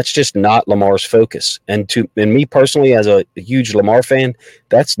Lamar, that's just not Lamar's focus. And me personally, as a huge Lamar fan,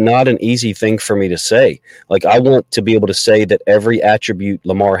 that's not an easy thing for me to say. Like, I want to be able to say that every attribute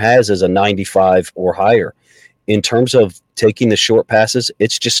Lamar has is a 95 or higher. In terms of taking the short passes,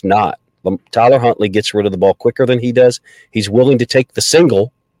 it's just not. Tyler Huntley gets rid of the ball quicker than he does. He's willing to take the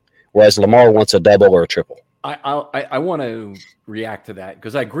single, whereas Lamar wants a double or a triple. I want to react to that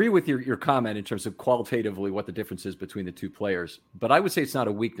because I agree with your comment in terms of qualitatively what the difference is between the two players. But I would say it's not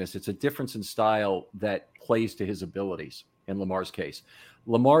a weakness. It's a difference in style that plays to his abilities in Lamar's case.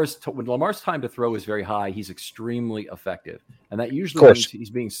 When Lamar's time to throw is very high, he's extremely effective. And that usually means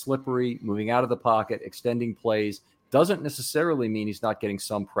he's being slippery, moving out of the pocket, extending plays. Doesn't necessarily mean he's not getting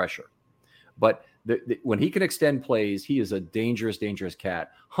some pressure. But when he can extend plays, he is a dangerous, dangerous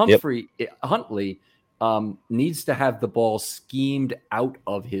cat. Huntley needs to have the ball schemed out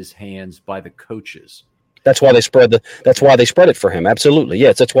of his hands by the coaches. That's why they spread it for him. Absolutely.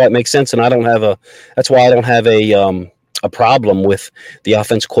 Yes. That's why it makes sense. And that's why I don't have a problem with the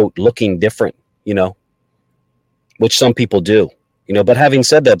offense, quote, looking different, which some people do, but having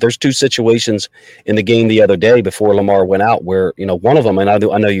said that, there's 2 situations in the game the other day before Lamar went out where, one of them, and I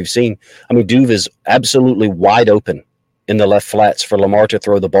know you've seen, Duve is absolutely wide open in the left flats for Lamar to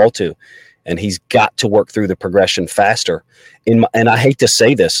throw the ball to. And he's got to work through the progression faster. And I hate to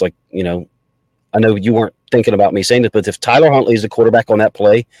say this, I know you weren't thinking about me saying this, but if Tyler Huntley is the quarterback on that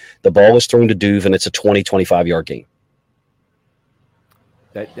play, the ball is thrown to Duve and it's a 20, 25-yard game.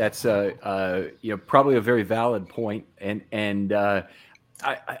 That's probably a very valid point. And I'm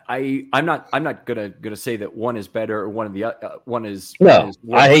not gonna say that one is better or one of the one is. No,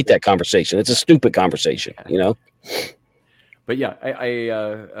 I hate that conversation. It's a stupid conversation, But yeah,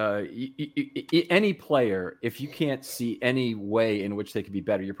 any player, if you can't see any way in which they could be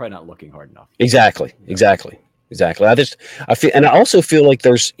better, you're probably not looking hard enough. Exactly. I feel, and I also feel like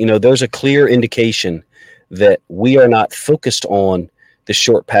there's a clear indication that we are not focused on the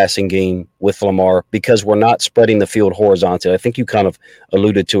short passing game with Lamar because we're not spreading the field horizontally. I think you kind of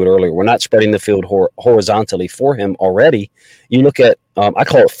alluded to it earlier. We're not spreading the field horizontally for him already. You look at, I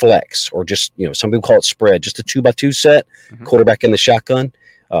call it flex, or just, some people call it spread, just a 2x2 set, quarterback in the shotgun,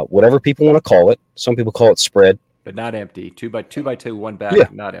 whatever people want to call it. Some people call it spread. But not empty. 2x2, one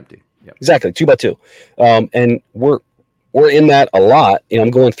back, not empty. Yep. Exactly, 2x2. And we're in that a lot. I'm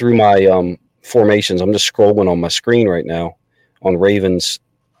going through my formations. I'm just scrolling on my screen right now on Ravens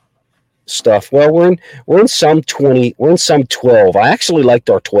stuff. Well, we're in some 20, we're in some 12. I actually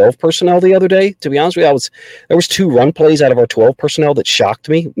liked our 12 personnel the other day. To be honest with you, there was 2 run plays out of our 12 personnel that shocked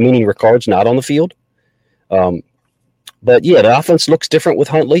me, meaning Ricard's not on the field. But yeah, the offense looks different with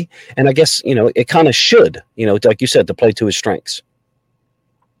Huntley, and I guess it kind of should, like you said, to play to his strengths.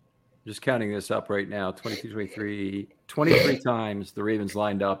 Just counting this up right now, 23 times the Ravens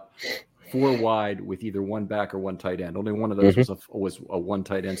lined up 4 wide with either one back or one tight end. Only one of those was a one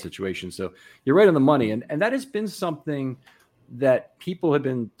tight end situation. So you're right on the money. And that has been something that people have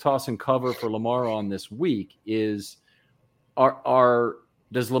been tossing cover for Lamar on this week is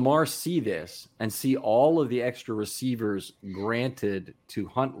does Lamar see this and see all of the extra receivers granted to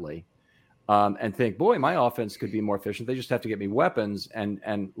Huntley and think, boy, my offense could be more efficient. They just have to get me weapons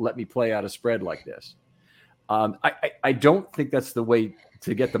and let me play out a spread like this. I don't think that's the way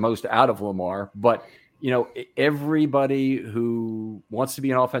to get the most out of Lamar, but everybody who wants to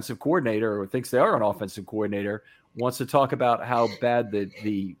be an offensive coordinator or thinks they are an offensive coordinator wants to talk about how bad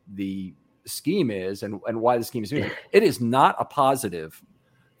the scheme is and why the scheme is doing it. It is not a positive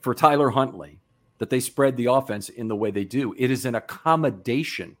for Tyler Huntley that they spread the offense in the way they do. It is an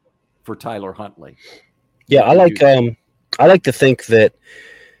accommodation for Tyler Huntley. Yeah, I like to think that,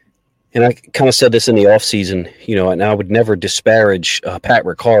 and I kind of said this in the offseason, and I would never disparage Pat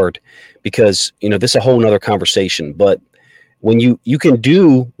Ricard because, this is a whole nother conversation. But when you can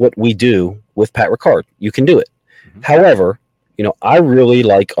do what we do with Pat Ricard, you can do it. However, I really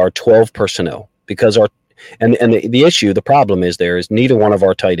like our 12 personnel because the issue, the problem is neither one of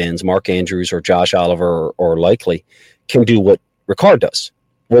our tight ends, Mark Andrews or Josh Oliver or Likely, can do what Ricard does.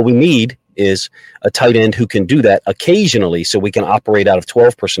 What we need is a tight end who can do that occasionally so we can operate out of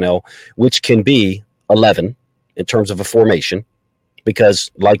 12 personnel, which can be 11 in terms of a formation because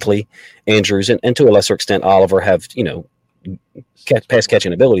Likely, Andrews, and to a lesser extent Oliver have, pass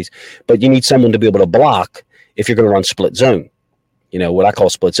catching abilities, but you need someone to be able to block if you're going to run split zone, what I call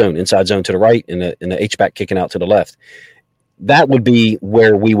split zone, inside zone to the right and the H-back kicking out to the left. That would be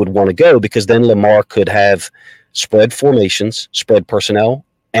where we would want to go because then Lamar could have spread formations, spread personnel,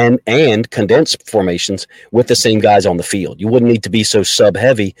 and condensed formations with the same guys on the field. You wouldn't need to be so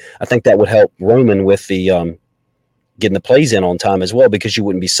sub-heavy. I think that would help Roman with the getting the plays in on time as well because you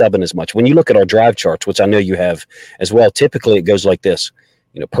wouldn't be subbing as much. When you look at our drive charts, which I know you have as well, typically it goes like this,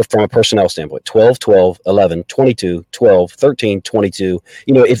 from a personnel standpoint, 12, 12, 11, 22, 12, 13, 22.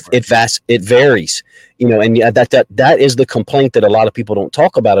 It varies, and that is the complaint that a lot of people don't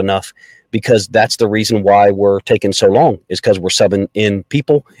talk about enough because that's the reason why we're taking so long is because we're subbing in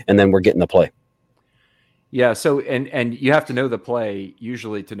people and then we're getting the play. Yeah. So, and you have to know the play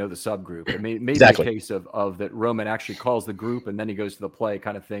usually to know the subgroup. I mean, it may Exactly. be a case of that Roman actually calls the group and then he goes to the play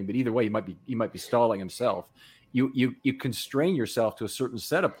kind of thing. But either way, he might be stalling himself. You constrain yourself to a certain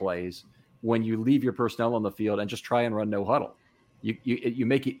set of plays when you leave your personnel on the field and just try and run no huddle. You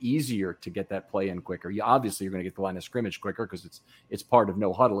make it easier to get that play in quicker. You're going to get the line of scrimmage quicker because it's part of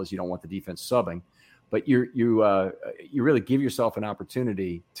no huddle is you don't want the defense subbing, but you really give yourself an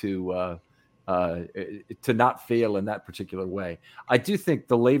opportunity to not fail in that particular way. I do think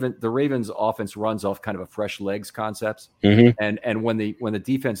the Ravens offense runs off kind of a fresh legs concepts, and when the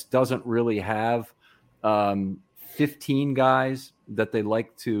defense doesn't really have 15 guys that they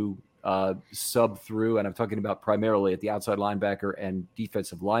like to sub through, and I'm talking about primarily at the outside linebacker and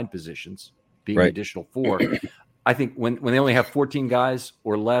defensive line positions being the additional 4. I think when they only have 14 guys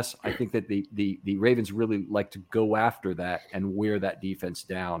or less, I think that the Ravens really like to go after that and wear that defense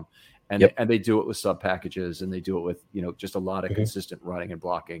down. And they do it with sub packages and they do it with, just a lot of consistent running and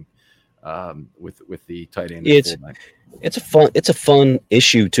blocking with the tight end. It's a fun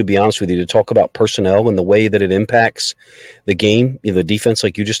issue, to be honest with you, to talk about personnel and the way that it impacts the game, the defense,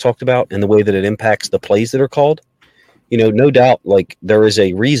 like you just talked about, and the way that it impacts the plays that are called. No doubt, like there is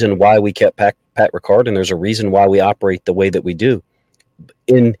a reason why we kept Pat Ricard, and there's a reason why we operate the way that we do.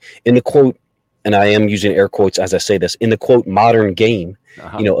 In the quote, and I am using air quotes as I say this, in the quote modern game,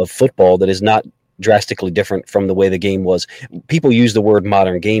 of football that is not drastically different from the way the game was. People use the word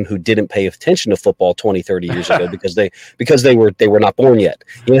modern game who didn't pay attention to football 20, 30 years ago because they were not born yet.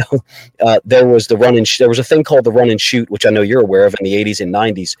 There was there was a thing called the run and shoot, which I know you're aware of in the 80s and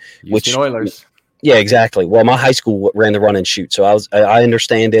 90s. Houston Oilers. Yeah, exactly. Well, my high school ran the run and shoot, so I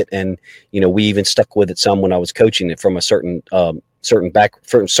understand it, and we even stuck with it some when I was coaching it from a certain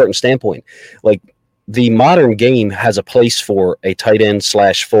standpoint. Like, the modern game has a place for a tight end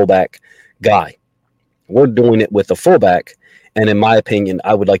 / fullback guy. We're doing it with a fullback, and in my opinion,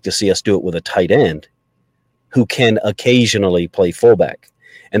 I would like to see us do it with a tight end who can occasionally play fullback,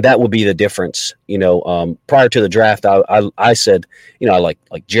 and that would be the difference. Prior to the draft, I said, I like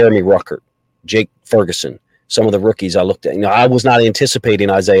Jeremy Ruckert, Jake Ferguson, some of the rookies I looked at. I was not anticipating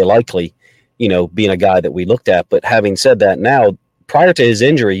Isaiah Likely, being a guy that we looked at. But having said that, now, prior to his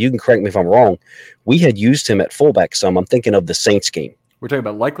injury, you can correct me if I'm wrong, we had used him at fullback some. I'm thinking of the Saints game. We're talking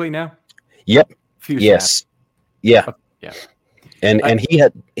about Likely now? Yep. Yes. Yeah. Yeah. And he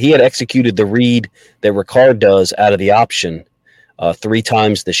had executed the read that Ricard does out of the option 3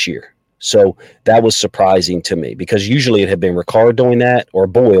 times this year. So that was surprising to me because usually it had been Ricard doing that or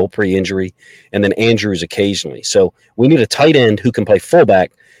Boyle pre-injury and then Andrews occasionally. So we need a tight end who can play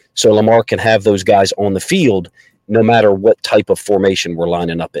fullback so Lamar can have those guys on the field no matter what type of formation we're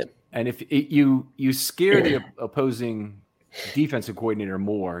lining up in. And if you scare the opposing defensive coordinator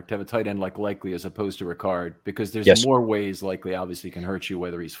more to have a tight end like Likely as opposed to Ricard because there's more ways Likely obviously can hurt you,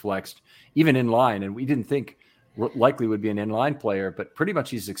 whether he's flexed, even in line. And we didn't think Likely would be an inline player, but pretty much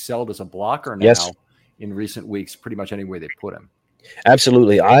he's excelled as a blocker now in recent weeks, pretty much anywhere they put him.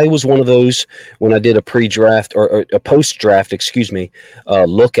 Absolutely. I was one of those when I did a pre-draft or a post-draft,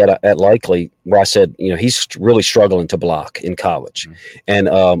 look at Likely where I said, he's really struggling to block in college. Mm-hmm.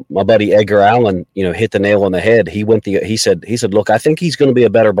 And my buddy Edgar Allen, hit the nail on the head. He said, look, I think he's going to be a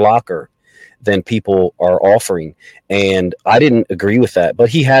better blocker than people are offering. And I didn't agree with that, but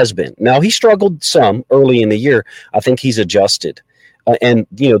he has been. Now, he struggled some early in the year. I think he's adjusted. And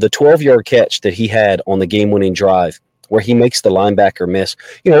the 12-yard catch that he had on the game-winning drive where he makes the linebacker miss,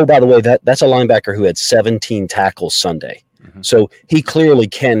 by the way, that's a linebacker who had 17 tackles Sunday. Mm-hmm. So he clearly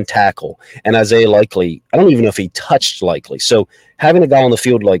can tackle. And Isaiah Likely, I don't even know if he touched Likely. So having a guy on the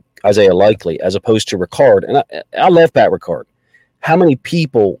field like Isaiah Likely as opposed to Ricard, and I love Pat Ricard. How many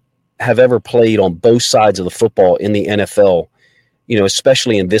people have ever played on both sides of the football in the NFL,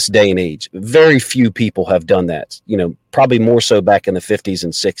 especially in this day and age? Very few people have done that, probably more so back in the 50s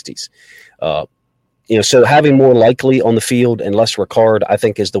and 60s. So having more Likely on the field and less Ricard, I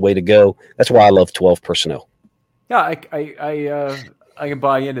think, is the way to go. That's why I love 12 personnel. Yeah, I can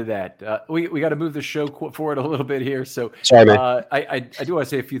buy into that. We got to move the show forward a little bit here. So sorry, man. I do want to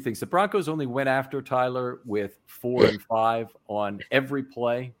say a few things. The Broncos only went after Tyler with 4 and 5 on every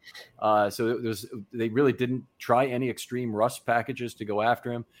play. So they really didn't try any extreme rust packages to go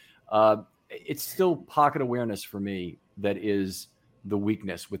after him. It's still pocket awareness for me that is the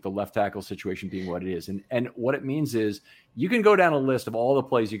weakness with the left tackle situation being what it is. And what it means is you can go down a list of all the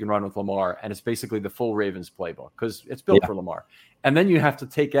plays you can run with Lamar, and it's basically the full Ravens playbook because it's built for Lamar. And then you have to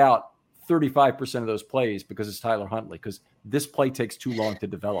take out 35% of those plays because it's Tyler Huntley, because this play takes too long to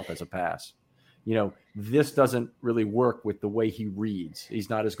develop as a pass. This doesn't really work with the way he reads. He's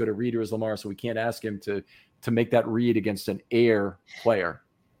not as good a reader as Lamar, so we can't ask him to make that read against an air player,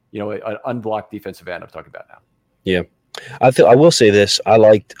 an unblocked defensive end I'm talking about now. Yeah. I will say this. I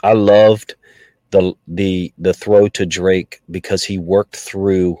loved the throw to Drake because he worked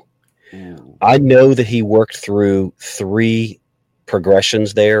through. Ooh. I know that he worked through 3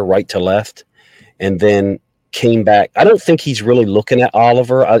 progressions there, right to left, and then came back. I don't think he's really looking at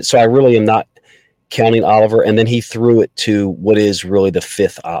Oliver, so I really am not counting Oliver. And then he threw it to what is really the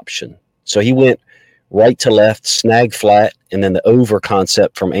 5th option. So he went right to left, snag flat, and then the over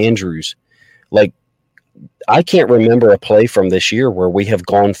concept from Andrews. Like, I can't remember a play from this year where we have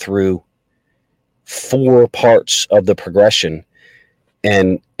gone through 4 parts of the progression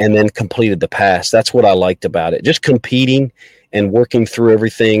and then completed the pass. That's what I liked about it. Just competing and working through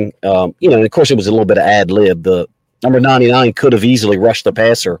everything. And of course it was a little bit of ad lib. The number 99 could have easily rushed the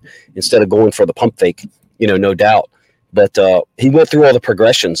passer instead of going for the pump fake, no doubt. But he went through all the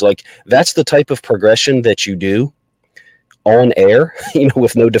progressions. Like, that's the type of progression that you do on air,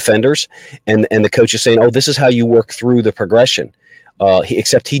 with no defenders, and the coach is saying, oh, this is how you work through the progression.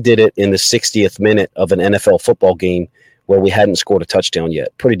 Except he did it in the 60th minute of an NFL football game where we hadn't scored a touchdown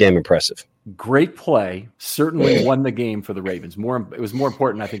yet. Pretty damn impressive. Great play. Certainly won the game for the Ravens. It was more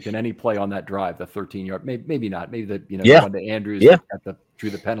important, I think, than any play on that drive, the 13-yard. Maybe not. Maybe the one to Andrews drew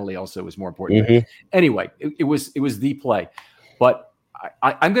the penalty also was more important. Mm-hmm. Anyway, it was the play. But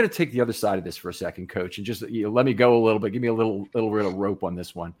I'm going to take the other side of this for a second, Coach, and just let me go a little bit. Give me a little bit of rope on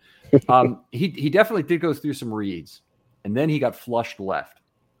this one. He definitely did go through some reads, and then he got flushed left.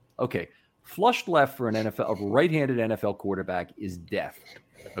 Okay, flushed left for a right-handed NFL quarterback is death.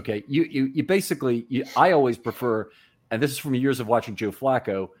 Okay, you basically I always prefer, and this is from years of watching Joe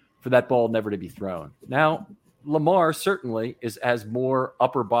Flacco, for that ball never to be thrown. Now, Lamar certainly has more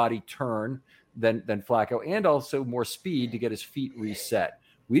upper body turn than Flacco, and also more speed to get his feet reset.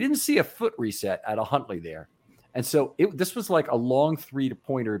 We didn't see a foot reset out of Huntley there. And so this was like a long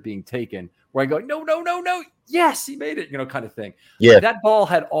 3-pointer being taken where I go, no. Yes, he made it, kind of thing. Yeah. That ball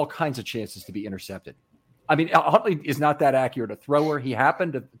had all kinds of chances to be intercepted. I mean, Huntley is not that accurate a thrower. He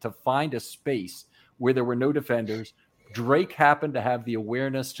happened to find a space where there were no defenders. Drake happened to have the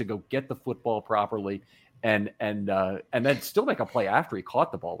awareness to go get the football properly and then still make a play after he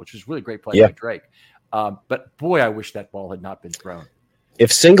caught the ball, which was really great play by Drake. But boy, I wish that ball had not been thrown.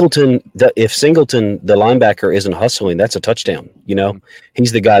 If Singleton, the linebacker, isn't hustling, that's a touchdown.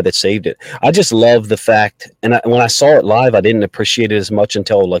 He's the guy that saved it. I just love the fact, and when I saw it live, I didn't appreciate it as much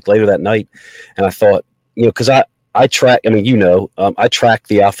until like later that night, and I thought, because I track. I mean, I track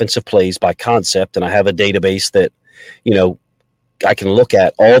the offensive plays by concept, and I have a database that, I can look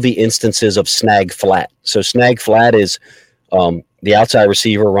at all the instances of snag flat. So snag flat is the outside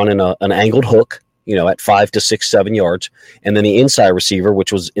receiver running an angled hook, at 5 to 6, 7 yards. And then the inside receiver,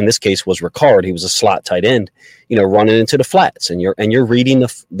 which was, in this case, was Ricard. He was a slot tight end, running into the flats. And you're reading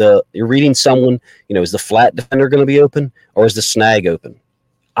you're reading someone, is the flat defender going to be open or is the snag open?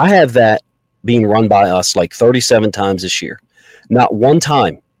 I have that being run by us like 37 times this year. Not one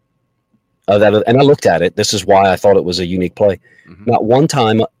time. And I looked at it. This is why I thought it was a unique play. Mm-hmm. Not one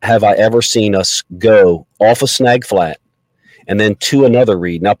time have I ever seen us go off a snag flat and then to another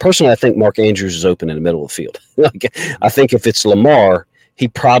read. Now, personally, I think Mark Andrews is open in the middle of the field. I think if it's Lamar, he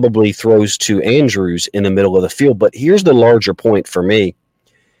probably throws to Andrews in the middle of the field. But here's the larger point for me.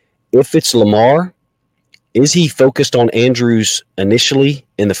 If it's Lamar, is he focused on Andrews initially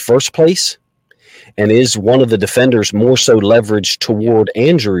in the first place? And is one of the defenders more so leveraged toward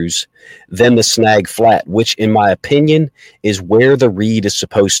Andrews than the snag flat, which in my opinion is where the read is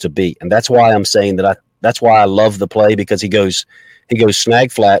supposed to be. And that's why I'm saying that's why I love the play, because he goes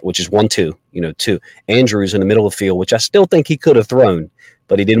snag flat, which is 1-2, to Andrews in the middle of the field, which I still think he could have thrown,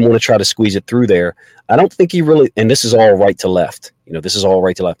 but he didn't want to try to squeeze it through there. I don't think he really, and this is all right to left. This is all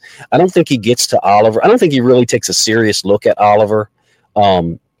right to left. I don't think he gets to Oliver. I don't think he really takes a serious look at Oliver.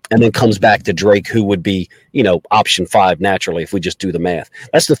 And then comes back to Drake, who would be, option 5 naturally if we just do the math.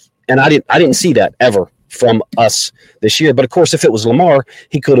 And I didn't see that ever from us this year. But of course, if it was Lamar,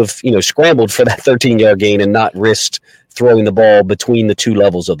 he could have, scrambled for that 13-yard gain and not risked throwing the ball between the two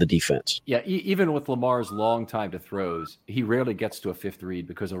levels of the defense. Yeah, even with Lamar's long time to throws, he rarely gets to a fifth read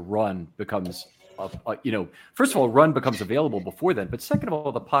because a run becomes, first of all, run becomes available before then. But second of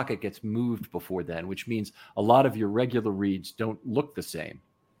all, the pocket gets moved before then, which means a lot of your regular reads don't look the same.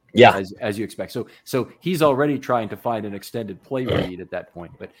 Yeah, as you expect. So he's already trying to find an extended play read at that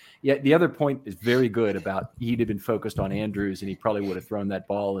point. But yeah, the other point is very good about he'd have been focused on Andrews and he probably would have thrown that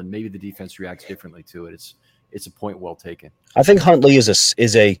ball, and maybe the defense reacts differently to it. It's a point well taken. I think Huntley is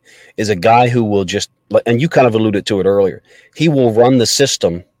a guy who will just, and you kind of alluded to it earlier. He will run the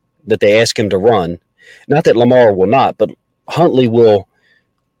system that they ask him to run. Not that Lamar will not, but Huntley will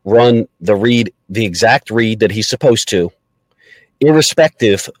run the exact read that he's supposed to,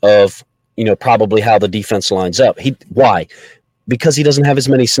 irrespective of, probably how the defense lines up. Why? Because he doesn't have as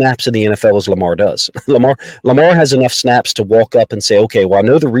many snaps in the NFL as Lamar does. Lamar has enough snaps to walk up and say, okay, well, I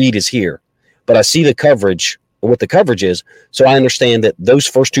know the read is here, but I see the coverage and what the coverage is. So I understand that those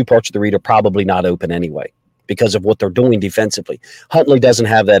first two parts of the read are probably not open anyway because of what they're doing defensively. Huntley doesn't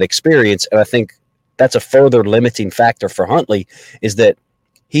have that experience. And I think that's a further limiting factor for Huntley, is that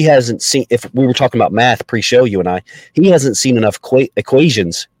he hasn't seen, if we were talking about math pre-show, you and I, he hasn't seen enough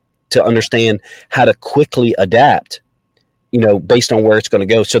equations to understand how to quickly adapt, based on where it's going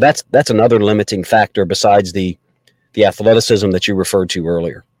to go. So that's another limiting factor besides the athleticism that you referred to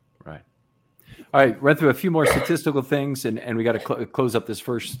earlier. Right. All right. Run through a few more statistical things, and we got to close up this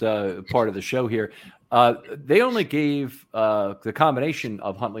first part of the show here. They only gave the combination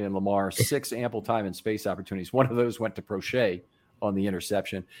of Huntley and Lamar 6 ample time and space opportunities. One of those went to Prochet on the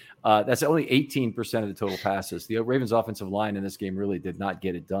interception. That's only 18% of the total passes. The Ravens offensive line in this game really did not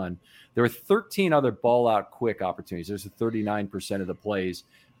get it done. There were 13 other ball out quick opportunities. There's 39% of the plays.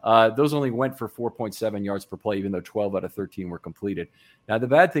 Those only went for 4.7 yards per play, even though 12 out of 13 were completed. Now, the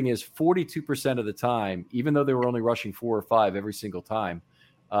bad thing is 42% of the time, even though they were only rushing 4 or 5 every single time,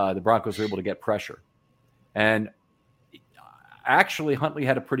 the Broncos were able to get pressure. And actually, Huntley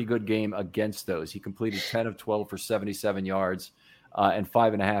had a pretty good game against those. He completed 10 of 12 for 77 yards and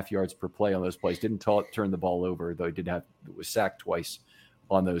 5.5 yards per play on those plays. Didn't turn the ball over, though he was sacked twice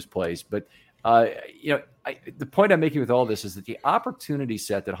on those plays. But, the point I'm making with all this is that the opportunity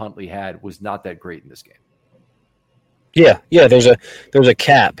set that Huntley had was not that great in this game. Yeah. There's a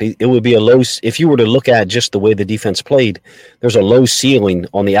cap. It would be a low. If you were to look at just the way the defense played, there's a low ceiling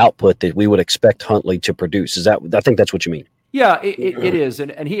on the output that we would expect Huntley to produce. I think that's what you mean. Yeah, it is,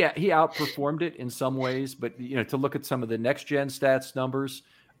 and he outperformed it in some ways. But to look at some of the next gen stats numbers,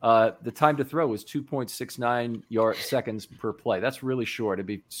 the time to throw was 2.69 seconds per play. That's really short. It'd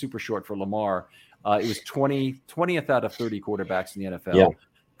be super short for Lamar. It was 20th out of 30 quarterbacks in the NFL. Yeah.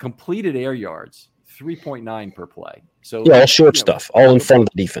 Completed air yards, 3.9 per play. So all short stuff, all in front of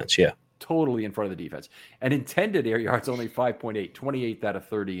the defense. Yeah, totally in front of the defense. And intended air yards only 5.8, 28th out of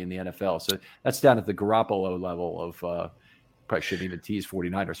 30 in the NFL. So that's down at the Garoppolo level of. Probably shouldn't even tease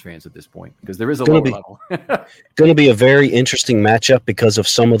 49ers fans at this point because there is a lower level. Going to be a very interesting matchup because of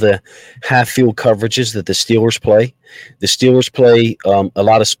some of the half field coverages that the Steelers play. The Steelers play a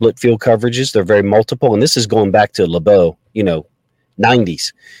lot of split field coverages. They're very multiple, and this is going back to LeBeau,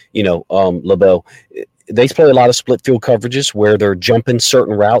 90s, LeBeau. They play a lot of split field coverages where they're jumping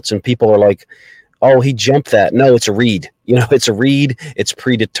certain routes, and people are like, oh, he jumped that. No, it's a read. It's a read. It's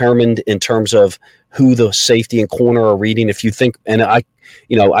predetermined in terms of who the safety and corner are reading. If you think, and I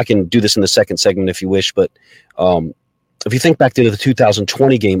can do this in the second segment if you wish, but if you think back to the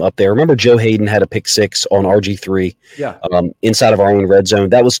 2020 game up there, remember Joe Hayden had a pick six on RG3 inside of our own red zone.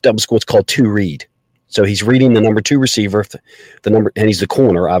 That was what's called two read. So he's reading the number 2 receiver, and he's the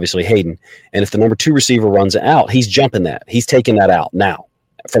corner, obviously Hayden. And if the number 2 receiver runs out, he's jumping that. He's taking that out now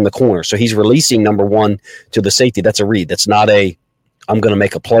from the corner. So he's releasing number 1 to the safety. That's a read. That's not I'm going to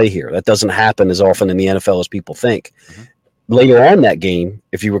make a play here. That doesn't happen as often in the NFL as people think. Mm-hmm. Later on that game,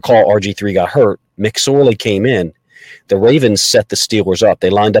 if you recall, RG3 got hurt. McSorley came in. The Ravens set the Steelers up. They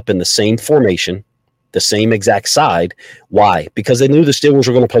lined up in the same formation, the same exact side. Why? Because they knew the Steelers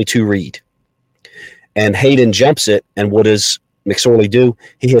were going to play 2 read. And Hayden jumps it, and what does McSorley do?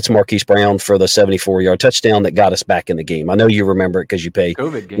 He hits Marquise Brown for the 74-yard touchdown that got us back in the game. I know you remember it because you pay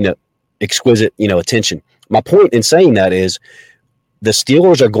exquisite attention. My point in saying that is the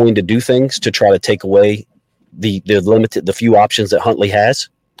Steelers are going to do things to try to take away the few options that Huntley has,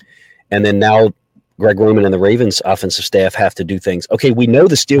 and then now Greg Roman and the Ravens offensive staff have to do things. Okay, we know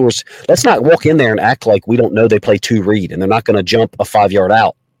the Steelers. Let's not walk in there and act like we don't know they play 2 read and they're not going to jump a 5-yard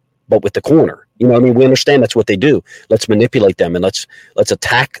out, but with the corner. We understand that's what they do. Let's manipulate them and let's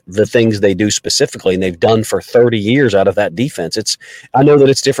attack the things they do specifically, and they've done for 30 years out of that defense. I know that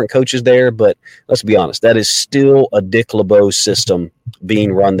it's different coaches there, but let's be honest, that is still a Dick LeBeau system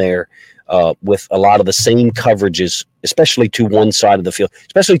being run there with a lot of the same coverages, especially to one side of the field,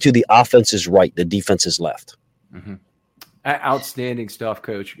 especially to the offense's right, the defense's left. Mm-hmm. Outstanding stuff,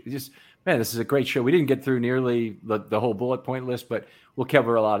 Coach. Man, this is a great show. We didn't get through nearly the whole bullet point list, but we'll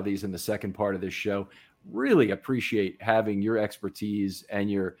cover a lot of these in the second part of this show. Really appreciate having your expertise and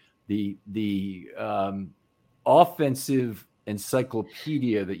the offensive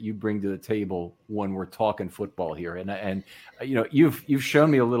encyclopedia that you bring to the table when we're talking football here. And you've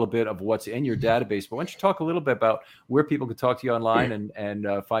shown me a little bit of what's in your database, but why don't you talk a little bit about where people can talk to you online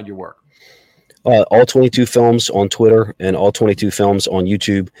and find your work? All 22 Films on Twitter and All 22 Films on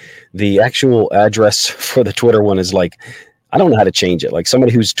YouTube. The actual address for the Twitter one is I don't know how to change it. Like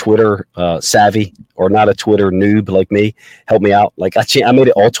somebody who's Twitter savvy or not a Twitter noob like me, help me out. I made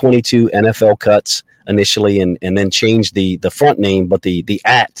it All 22 NFL Cuts initially and then changed the front name, but the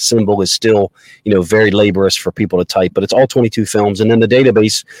 @ symbol is still, very laborious for people to type, but it's All 22 Films. And then the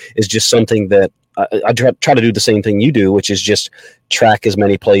database is just something that I try to do the same thing you do, which is just track as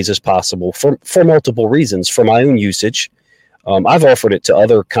many plays as possible for multiple reasons. For my own usage, I've offered it to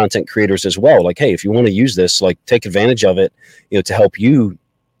other content creators as well. Like, hey, if you want to use this, take advantage of it, to help you,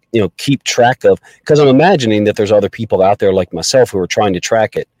 keep track of. Because I'm imagining that there's other people out there like myself who are trying to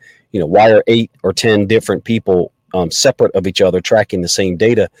track it. Why are 8 or 10 different people separate of each other tracking the same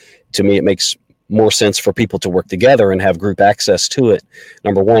data? To me, it makes more sense for people to work together and have group access to it,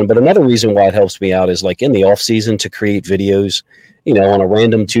 number one. But another reason why it helps me out is in the off season to create videos, on a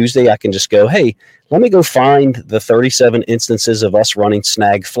random Tuesday, I can just go, hey, let me go find the 37 instances of us running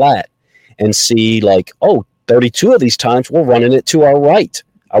snag flat and see 32 of these times we're running it to our right.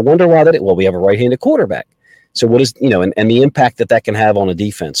 I wonder why we have a right-handed quarterback. So what is, and the impact that can have on a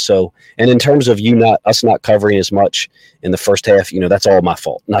defense. So, and in terms of us not covering as much in the first half, that's all my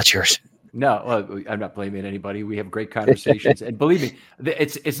fault, not yours. No, well, I'm not blaming anybody. We have great conversations. And believe me,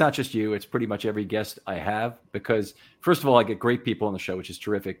 it's not just you. It's pretty much every guest I have because, first of all, I get great people on the show, which is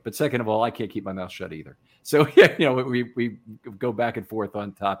terrific. But second of all, I can't keep my mouth shut either. So, we go back and forth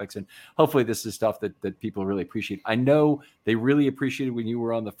on topics. And hopefully this is stuff that people really appreciate. I know they really appreciated when you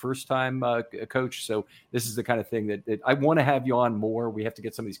were on the first time, Coach. So this is the kind of thing that I want to have you on more. We have to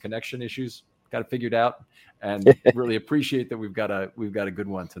get some of these connection issues got it figured out, and really appreciate that we've got a good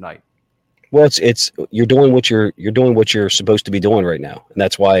one tonight. Well, it's you're doing what you're supposed to be doing right now, and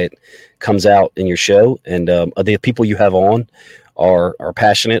that's why it comes out in your show. And the people you have on are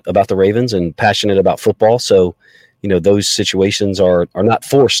passionate about the Ravens and passionate about football. So, those situations are not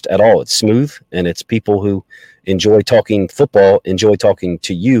forced at all. It's smooth, and it's people who enjoy talking football, enjoy talking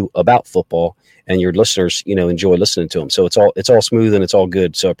to you about football, and your listeners, enjoy listening to them. So it's all smooth and it's all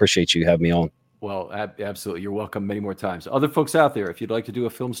good. So I appreciate you having me on. Well, absolutely. You're welcome many more times. Other folks out there, if you'd like to do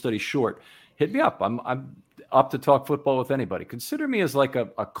a film study short, hit me up. I'm up to talk football with anybody. Consider me as like a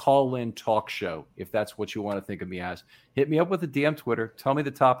call-in talk show, if that's what you want to think of me as. Hit me up with a DM Twitter. Tell me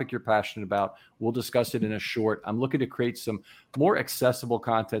the topic you're passionate about. We'll discuss it in a short. I'm looking to create some more accessible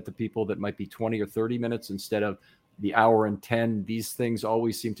content to people that might be 20 or 30 minutes instead of the hour and 10. These things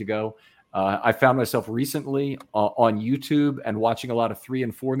always seem to go. I found myself recently on YouTube and watching a lot of 3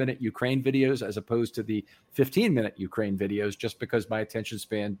 and 4 minute Ukraine videos as opposed to the 15-minute Ukraine videos, just because my attention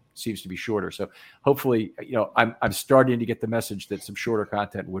span seems to be shorter. So hopefully, I'm starting to get the message that some shorter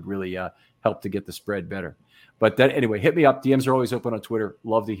content would really help to get the spread better. But anyway, hit me up. DMs are always open on Twitter.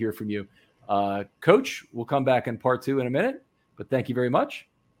 Love to hear from you. Coach, we'll come back in part 2 in a minute, but thank you very much.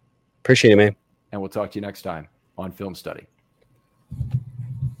 Appreciate it, man. And we'll talk to you next time on Film Study.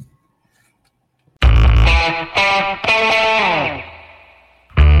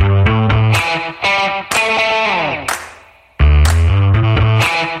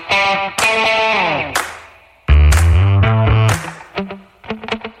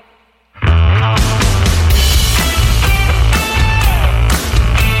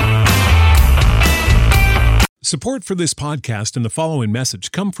 Support for this podcast and the following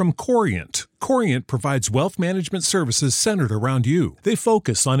message come from Corient. Corient provides wealth management services centered around you. They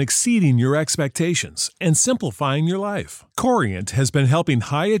focus on exceeding your expectations and simplifying your life. Corient has been helping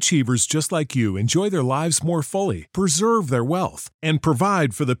high achievers just like you enjoy their lives more fully, preserve their wealth, and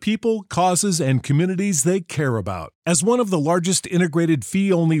provide for the people, causes, and communities they care about. As one of the largest integrated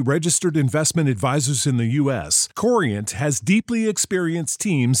fee-only registered investment advisors in the U.S., Corient has deeply experienced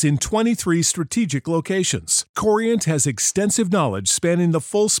teams in 23 strategic locations. Corient has extensive knowledge spanning the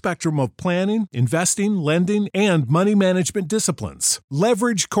full spectrum of planning, investing, lending, and money management disciplines.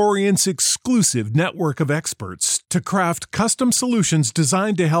 Leverage Corient's exclusive network of experts to craft custom solutions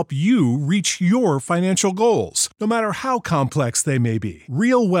designed to help you reach your financial goals, no matter how complex they may be.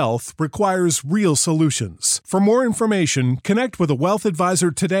 Real wealth requires real solutions. For more information, connect with a wealth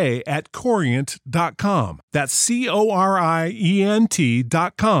advisor today at Corient.com. That's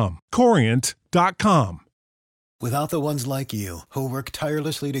Corient.com. Corient.com. Without the ones like you, who work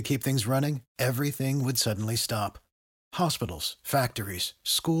tirelessly to keep things running, everything would suddenly stop. Hospitals, factories,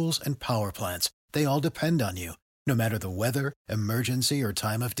 schools, and power plants, they all depend on you. No matter the weather, emergency, or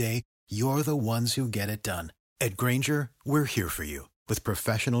time of day, you're the ones who get it done. At Grainger, we're here for you with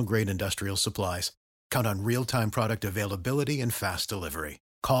professional-grade industrial supplies. Count on real-time product availability and fast delivery.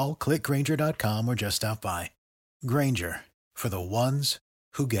 Call, click Grainger.com, or just stop by. Grainger, for the ones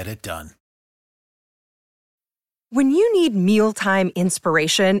who get it done. When you need mealtime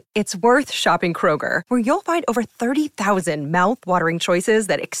inspiration, it's worth shopping Kroger, where you'll find over 30,000 mouth-watering choices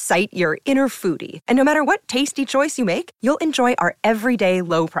that excite your inner foodie. And no matter what tasty choice you make, you'll enjoy our everyday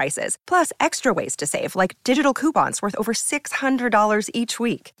low prices, plus extra ways to save, like digital coupons worth over $600 each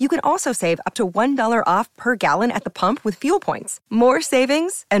week. You can also save up to $1 off per gallon at the pump with fuel points. More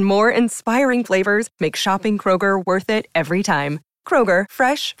savings and more inspiring flavors make shopping Kroger worth it every time. Kroger,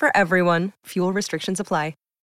 fresh for everyone. Fuel restrictions apply.